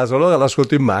ascoltarla in casa, allora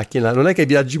l'ascolto in macchina. Non è che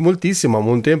viaggi moltissimo,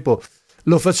 ma un tempo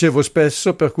lo facevo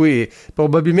spesso, per cui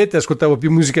probabilmente ascoltavo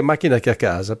più musica in macchina che a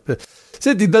casa.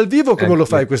 Senti, dal vivo come lo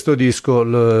fai questo disco?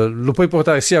 Lo puoi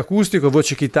portare sia acustico,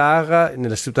 voce, chitarra,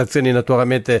 nelle situazioni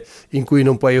naturalmente in cui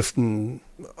non puoi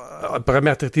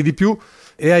permetterti di più,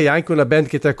 e hai anche una band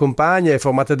che ti accompagna, è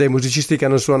formata dai musicisti che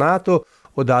hanno suonato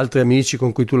o da altri amici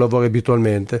con cui tu lavori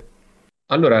abitualmente?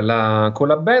 Allora, con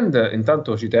la band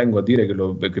intanto ci tengo a dire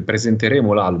che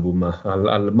presenteremo l'album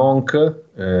al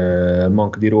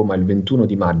Monk di Roma il 21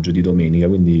 di maggio, di domenica,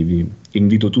 quindi vi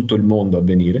invito tutto il mondo a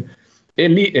venire. E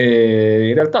lì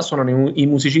in realtà sono i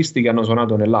musicisti che hanno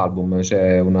suonato nell'album,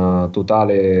 c'è una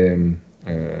totale,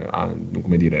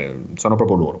 come dire, sono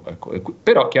proprio loro, ecco.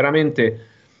 Però chiaramente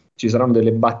ci saranno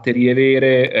delle batterie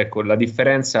vere, ecco, la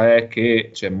differenza è che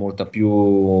c'è molta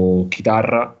più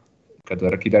chitarre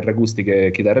acustiche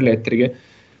e chitarre elettriche,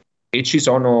 e ci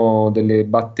sono delle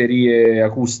batterie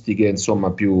acustiche,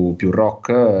 insomma, più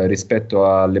rock rispetto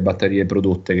alle batterie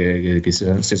prodotte che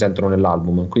si sentono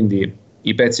nell'album. Quindi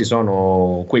i pezzi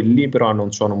sono quelli, però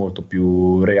non sono molto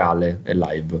più reale e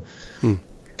live.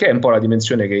 Che è un po' la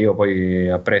dimensione che io poi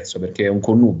apprezzo, perché è un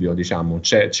connubio, diciamo.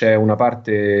 C'è una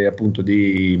parte appunto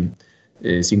di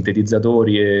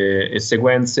sintetizzatori e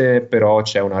sequenze, però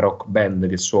c'è una rock band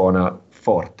che suona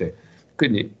forte.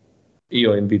 Quindi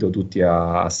io invito tutti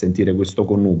a sentire questo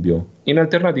connubio. In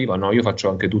alternativa, no, io faccio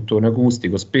anche tutto in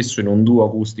acustico, spesso in un duo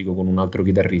acustico con un altro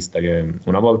chitarrista, che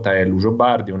una volta è Lucio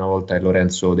Bardi, una volta è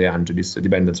Lorenzo De Angelis,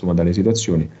 dipende insomma dalle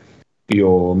situazioni.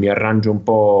 Io mi arrangio un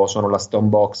po', sono la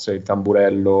stonebox, il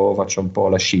tamburello, faccio un po'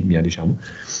 la scimmia, diciamo.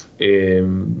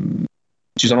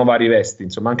 Ci sono vari vesti,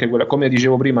 insomma, anche quella, come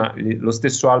dicevo prima, lo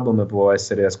stesso album può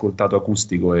essere ascoltato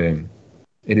acustico e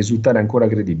risultare ancora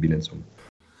credibile, insomma.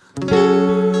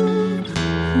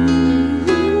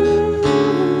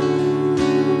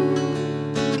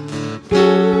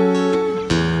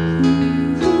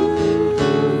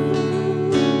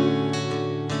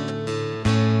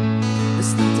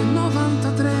 Estate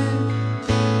 93,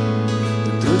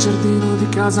 dentro il giardino di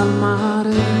casa al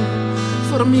mare,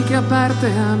 formiche aperte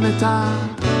a metà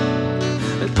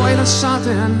e poi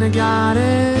lasciate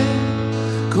annegare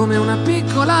come una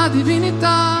piccola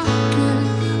divinità che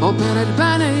opera il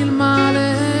bene e il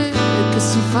male e che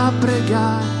si fa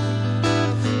pregare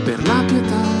per la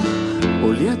pietà o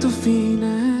lieto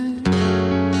fine.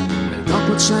 E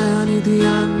dopo oceani di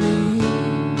anni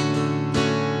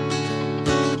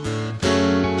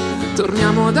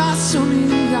torniamo ad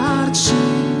assomigliarci,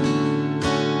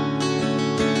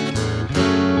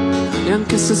 e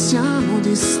anche se siamo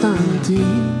distanti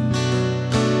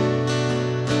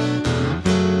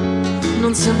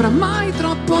non sembra mai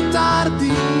troppo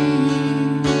tardi.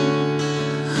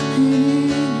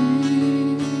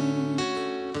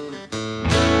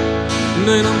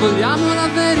 Noi non vogliamo la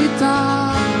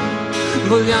verità,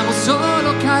 vogliamo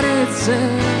solo carezze,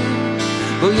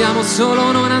 vogliamo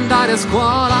solo non andare a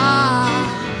scuola.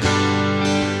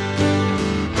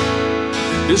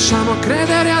 Riusciamo a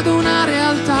credere ad una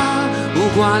realtà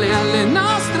uguale alle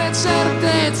nostre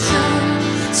certezze.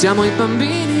 Siamo i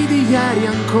bambini di ieri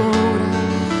ancora,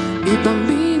 i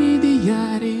bambini di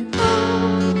ieri.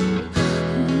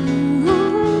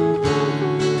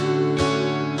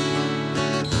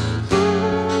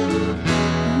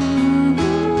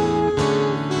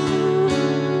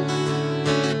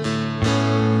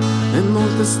 E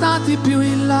molte estati più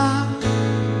in là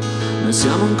noi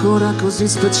siamo ancora così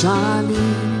speciali,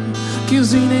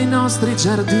 chiusi nei nostri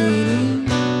giardini,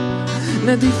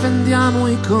 ne difendiamo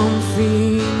i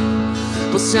confini.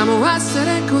 Possiamo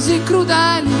essere così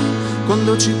crudeli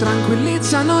quando ci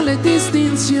tranquillizzano le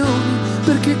distinzioni,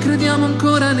 perché crediamo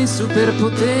ancora nei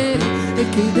superpoteri e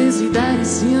che i desideri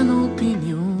siano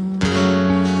opinioni.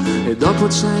 E dopo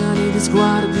oceani di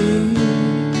sguardi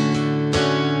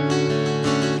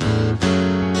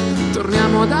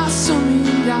torniamo ad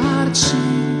assomigliarci.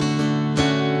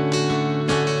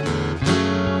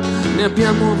 Ne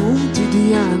abbiamo avuti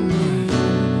di anni,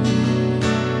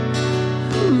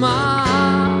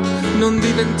 ma non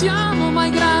diventiamo mai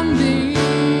grandi.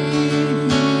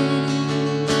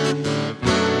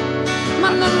 Ma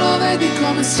non lo vedi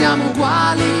come siamo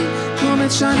uguali, come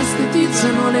ci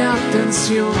anestetizzano le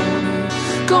attenzioni,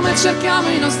 come cerchiamo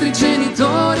i nostri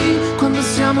genitori quando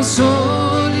siamo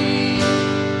soli.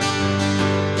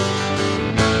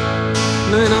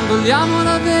 Noi non vogliamo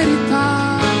la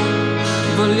verità,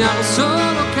 vogliamo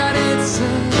solo carezze,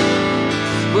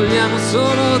 vogliamo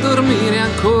solo dormire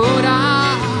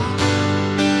ancora.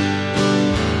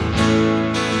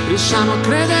 riusciamo a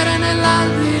credere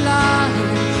nell'aldilà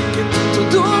e che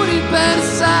tutto duri per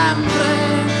sempre.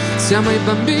 Siamo i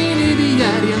bambini di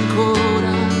ieri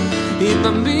ancora, i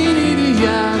bambini di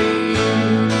ieri.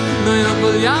 Noi non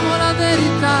vogliamo la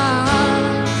verità,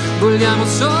 vogliamo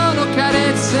solo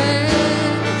carezze,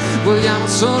 vogliamo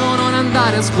solo non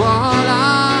andare a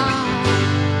scuola.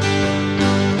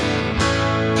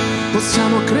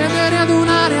 Possiamo credere ad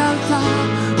una realtà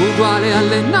uguale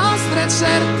alle nostre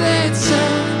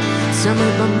certezze. Siamo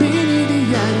i bambini di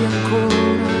ieri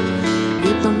ancora,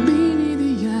 i bambini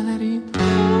di ieri.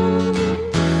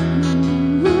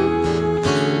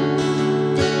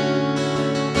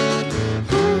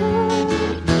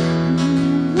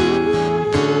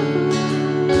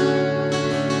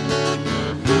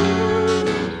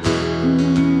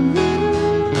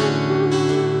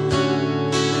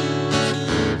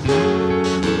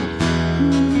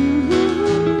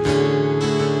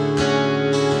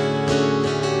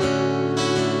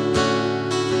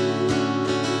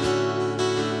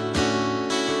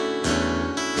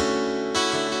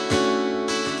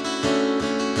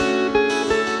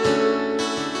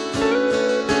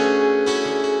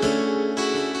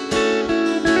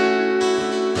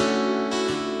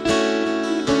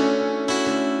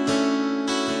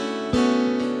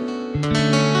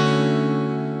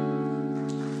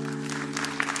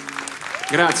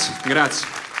 Grazie.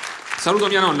 Saluto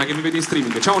mia nonna che mi vede in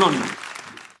streaming. Ciao nonna.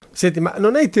 Senti, ma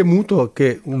non hai temuto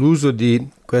che l'uso di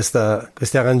questi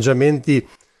arrangiamenti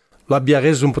lo abbia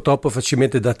reso un po' troppo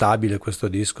facilmente databile questo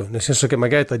disco? Nel senso che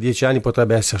magari tra 10 anni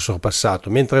potrebbe essere sorpassato,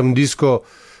 mentre un disco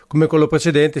come quello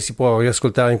precedente si può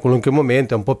riascoltare in qualunque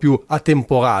momento, è un po' più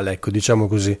atemporale, ecco, diciamo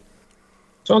così.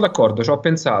 Sono d'accordo, ci ho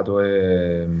pensato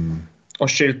e ho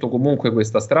scelto comunque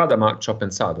questa strada, ma ci ho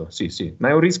pensato, sì, ma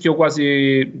è un rischio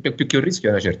quasi, più che un rischio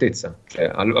è una certezza, cioè,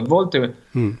 a volte,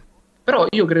 però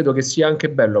io credo che sia anche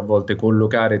bello a volte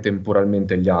collocare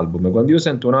temporalmente gli album. Quando io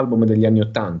sento un album degli anni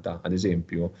 80, ad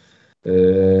esempio,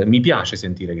 mi piace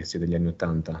sentire che sia degli anni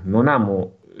 80, non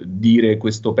amo dire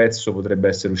questo pezzo potrebbe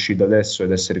essere uscito adesso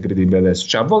ed essere credibile adesso,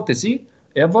 cioè a volte sì,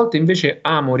 e a volte invece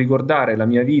amo ricordare la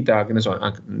mia vita, che ne so,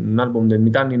 un album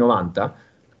degli anni 90,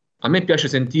 a me piace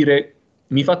sentire,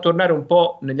 mi fa tornare un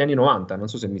po' negli anni 90, non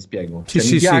so se mi spiego.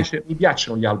 Mi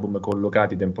piacciono gli album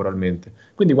collocati temporalmente.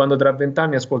 Quindi quando tra 20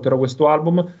 anni ascolterò questo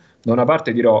album, da una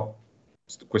parte dirò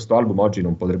questo album oggi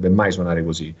non potrebbe mai suonare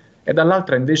così, e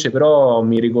dall'altra invece però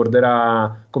mi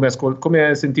ricorderà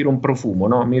come sentire un profumo,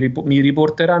 no? Mi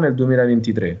riporterà nel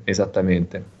 2023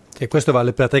 esattamente. E questo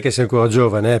vale per te che sei ancora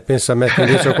giovane, Pensa a me che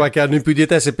invece ho qualche anno in più di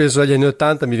te, se penso agli anni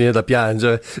 80 mi viene da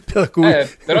piangere. Per cui...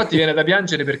 però ti viene da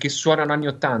piangere perché suonano anni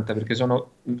 80,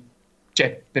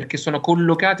 perché sono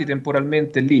collocati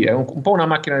temporalmente lì, è un po' una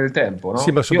macchina del tempo, no? Sì,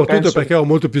 ma soprattutto perché ero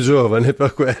molto più giovane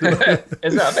per quello.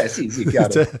 Esatto, sì,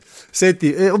 chiaro.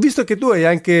 Senti, ho visto che tu hai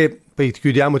anche, poi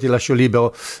chiudiamo, ti lascio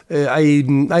libero,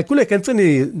 alcune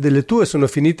canzoni delle tue sono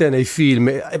finite nei film,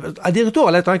 addirittura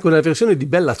ho letto anche una versione di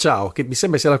Bella Ciao, che mi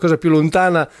sembra sia la cosa più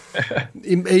lontana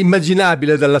e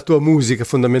immaginabile dalla tua musica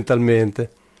fondamentalmente.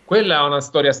 Quella è una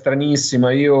storia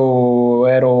stranissima. Io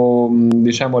ero,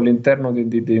 diciamo, all'interno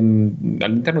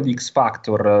di X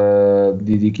Factor,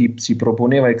 di chi si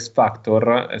proponeva X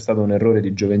Factor. È stato un errore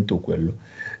di gioventù quello.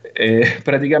 E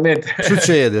praticamente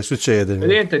succede.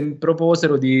 Praticamente mi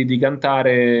proposero di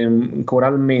cantare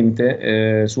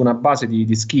coralmente su una base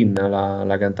di Skin,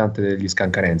 la cantante degli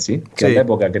Scancarenzi, che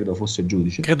all'epoca credo fosse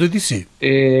giudice. Credo di sì.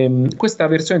 E questa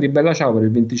versione di Bella Ciao per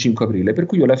il 25 aprile, per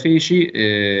cui io la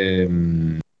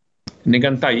feci. Ne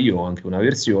cantai io anche una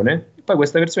versione, poi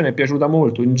questa versione è piaciuta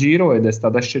molto in giro ed è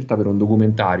stata scelta per un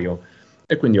documentario,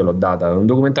 e quindi io l'ho data, un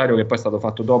documentario che poi è stato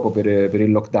fatto dopo per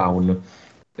il lockdown.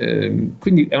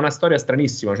 Quindi è una storia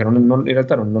stranissima, cioè in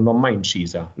realtà non l'ho mai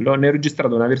incisa, ne ho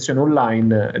registrato una versione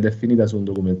online ed è finita su un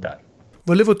documentario.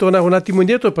 Volevo tornare un attimo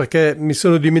indietro perché mi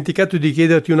sono dimenticato di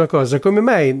chiederti una cosa: come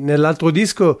mai nell'altro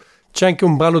disco c'è anche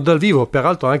un brano dal vivo,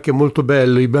 peraltro anche molto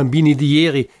bello, I bambini di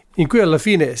ieri, in cui alla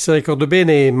fine, se ricordo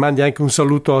bene, mandi anche un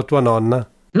saluto a tua nonna?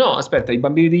 No, aspetta, I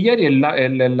bambini di ieri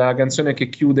è la canzone che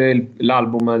chiude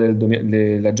l'album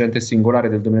L'agente singolare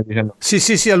del 2019.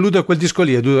 Sì, alludo a quel disco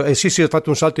lì. Sì, ho fatto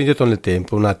un salto indietro nel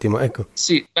tempo, un attimo, ecco.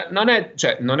 Sì, non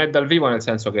è dal vivo, nel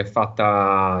senso che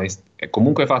è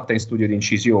comunque fatta in studio di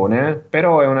incisione,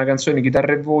 però è una canzone di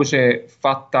chitarra e voce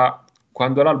fatta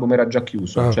quando l'album era già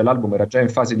chiuso, cioè l'album era già in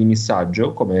fase di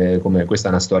missaggio, come questa è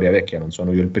una storia vecchia, non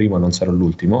sono io il primo, non sarò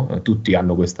l'ultimo, tutti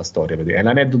hanno questa storia, è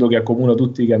l'aneddoto che accomuna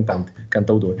tutti i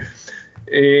cantautori.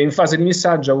 E in fase di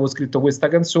missaggio avevo scritto questa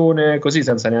canzone così,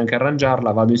 senza neanche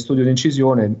arrangiarla, vado in studio di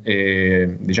incisione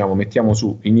e, diciamo, mettiamo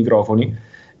su i microfoni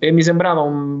E mi sembrava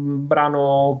un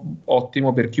brano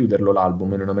ottimo per chiuderlo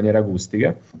l'album in una maniera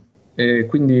acustica. E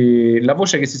quindi la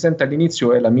voce che si sente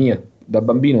all'inizio è la mia, da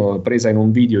bambino, presa in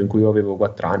un video in cui avevo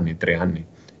 4 anni, 3 anni,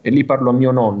 e lì parlo a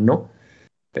mio nonno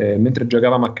mentre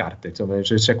giocavamo a carte. Insomma,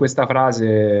 c'è questa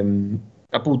frase,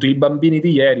 appunto, i bambini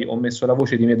di ieri, ho messo la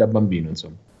voce di me da bambino,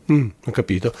 insomma. Ho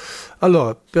capito.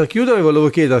 Allora, per chiudere volevo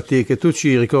chiederti che tu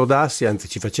ci ricordassi, anzi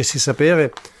ci facessi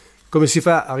sapere come si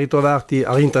fa a ritrovarti,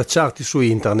 a rintracciarti su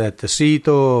internet,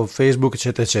 sito, Facebook,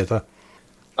 eccetera, eccetera.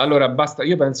 Allora, basta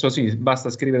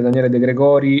scrivere Daniele De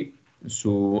Gregori,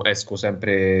 esco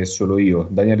sempre solo io.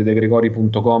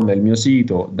 DanieleDeGregori.com è il mio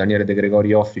sito, Daniele De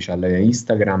Gregori Official è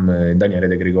Instagram, Daniele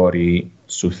De Gregori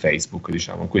su Facebook,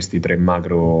 diciamo, questi 3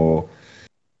 macro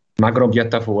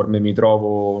piattaforme mi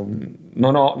trovo.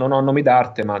 Non ho nomi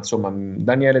d'arte, ma insomma,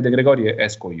 Daniele De Gregori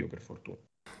esco io, per fortuna.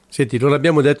 Senti, non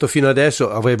l'abbiamo detto fino adesso,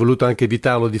 avrei voluto anche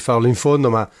evitarlo di farlo in fondo,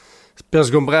 ma per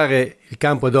sgombrare il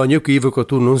campo da ogni equivoco,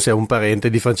 tu non sei un parente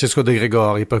di Francesco De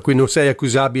Gregori, per cui non sei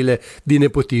accusabile di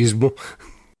nepotismo.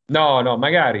 No,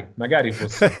 magari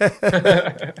fosse.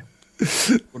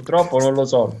 Purtroppo non lo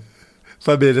so.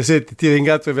 Va bene, senti, ti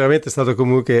ringrazio veramente, è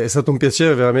stato un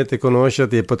piacere veramente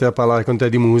conoscerti e poter parlare con te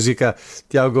di musica.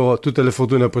 Ti auguro tutte le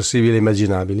fortune possibili e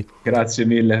immaginabili. Grazie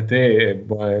mille a te e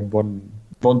buon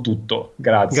tutto.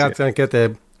 Grazie. Grazie anche a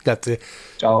te. Grazie.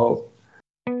 Ciao.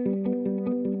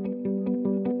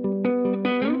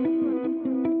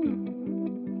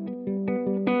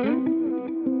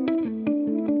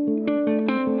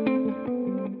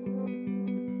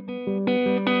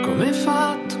 Come hai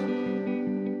fatto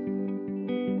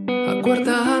a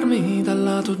guardarmi dal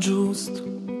lato giusto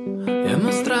e a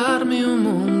mostrarmi un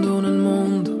mondo nel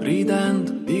mondo,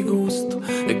 ridendo di gusto?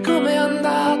 E com'è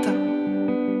andata?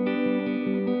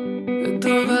 E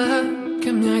dov'è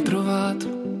che mi hai trovato?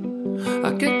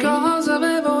 A che cosa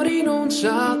avevo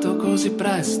rinunciato così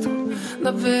presto?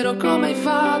 Davvero come hai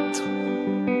fatto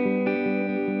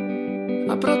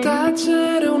a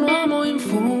proteggere un uomo in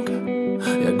fuga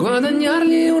e a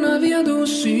guadagnargli una via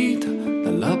d'uscita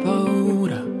dalla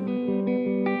paura?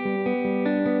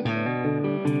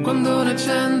 Quando la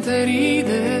gente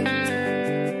ride,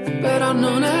 però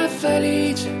non è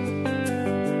felice,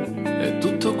 è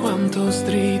tutto quanto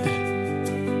stride.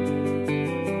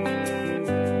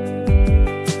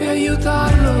 E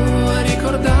aiutarlo a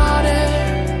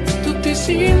ricordare tutti i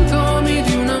sintomi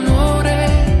di un amore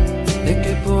e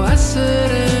che può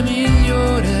essere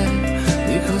migliore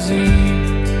di così.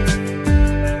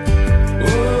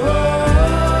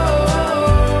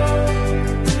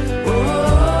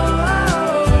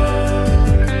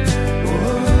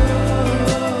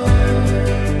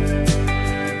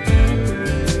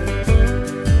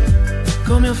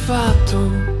 Come ho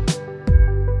fatto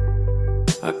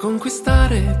a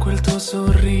conquistare quel tuo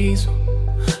sorriso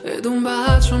ed un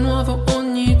bacio nuovo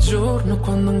ogni giorno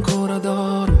quando ancora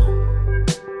dormo?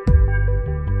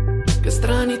 Che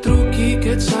strani trucchi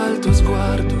che c'ha il tuo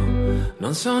sguardo,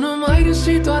 non sono mai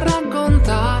riuscito a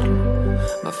raccontarlo,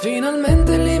 ma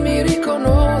finalmente lì mi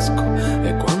riconosco.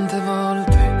 E quante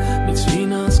volte mi ci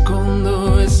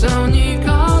nascondo e sa ogni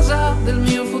cosa del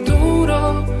mio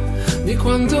futuro, di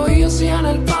quanto io sia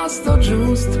nel posto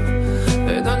giusto.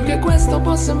 Ed anche questo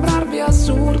può sembrarvi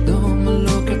assurdo, ma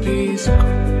lo capisco.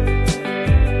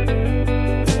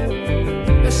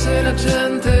 E se la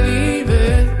gente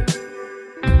vive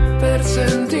per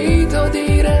sentito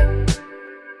dire,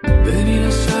 devi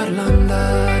lasciarla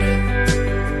andare.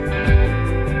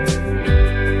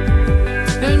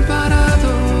 E ho imparato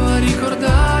a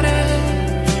ricordare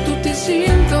tutti i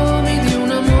sintomi di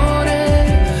un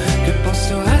amore, che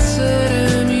posso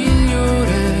essere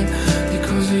migliore di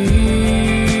così.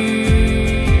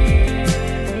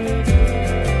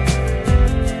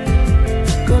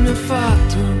 Come ho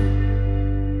fatto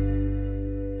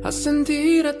a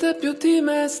sentire te più di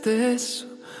me stesso,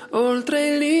 oltre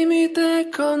il limite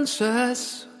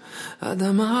concesso, ad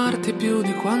amarti più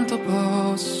di quanto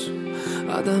posso,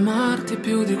 ad amarti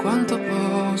più di quanto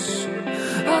posso,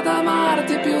 ad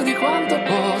amarti più di quanto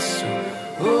posso.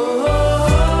 Oh, oh, oh.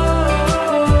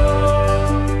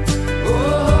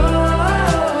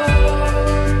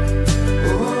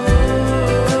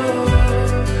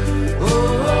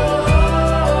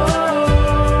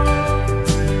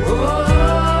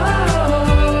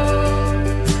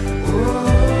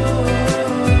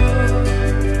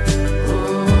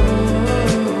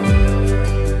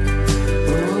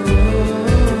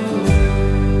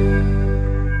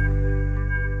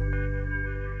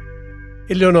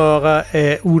 Eleonora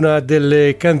è una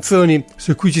delle canzoni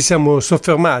su cui ci siamo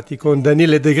soffermati con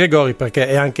Daniele De Gregori, perché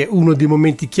è anche uno dei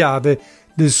momenti chiave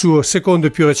del suo secondo e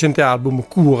più recente album,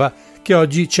 Cura, che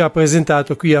oggi ci ha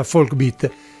presentato qui a Folk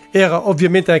Beat. Era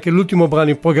ovviamente anche l'ultimo brano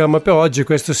in programma per oggi,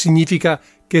 questo significa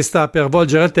che sta per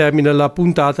volgere a termine la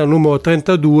puntata numero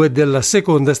 32 della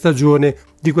seconda stagione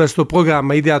di questo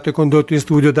programma ideato e condotto in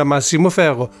studio da Massimo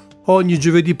Ferro ogni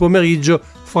giovedì pomeriggio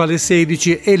fra le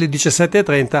 16 e le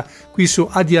 17.30 qui su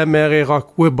ADMR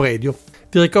Rock Web Radio.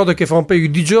 Vi ricordo che fra un paio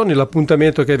di giorni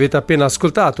l'appuntamento che avete appena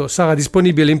ascoltato sarà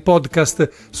disponibile in podcast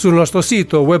sul nostro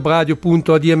sito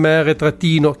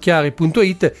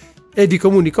webradio.admr-chiari.it e vi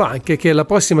comunico anche che la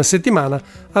prossima settimana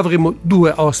avremo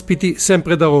 2 ospiti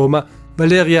sempre da Roma,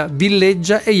 Valeria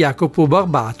Villeggia e Jacopo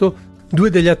Barbato, 2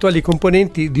 degli attuali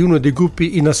componenti di uno dei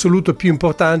gruppi in assoluto più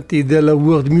importanti della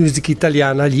world music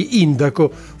italiana, gli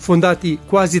Indaco, fondati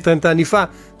quasi 30 anni fa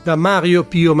da Mario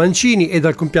Pio Mancini e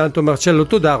dal compianto Marcello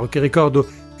Todaro, che ricordo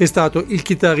è stato il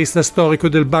chitarrista storico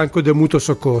del Banco del Mutuo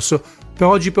Soccorso. Per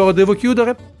oggi però devo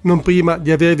chiudere, non prima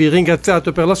di avervi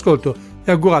ringraziato per l'ascolto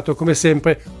e augurato come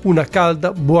sempre una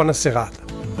calda buona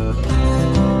serata.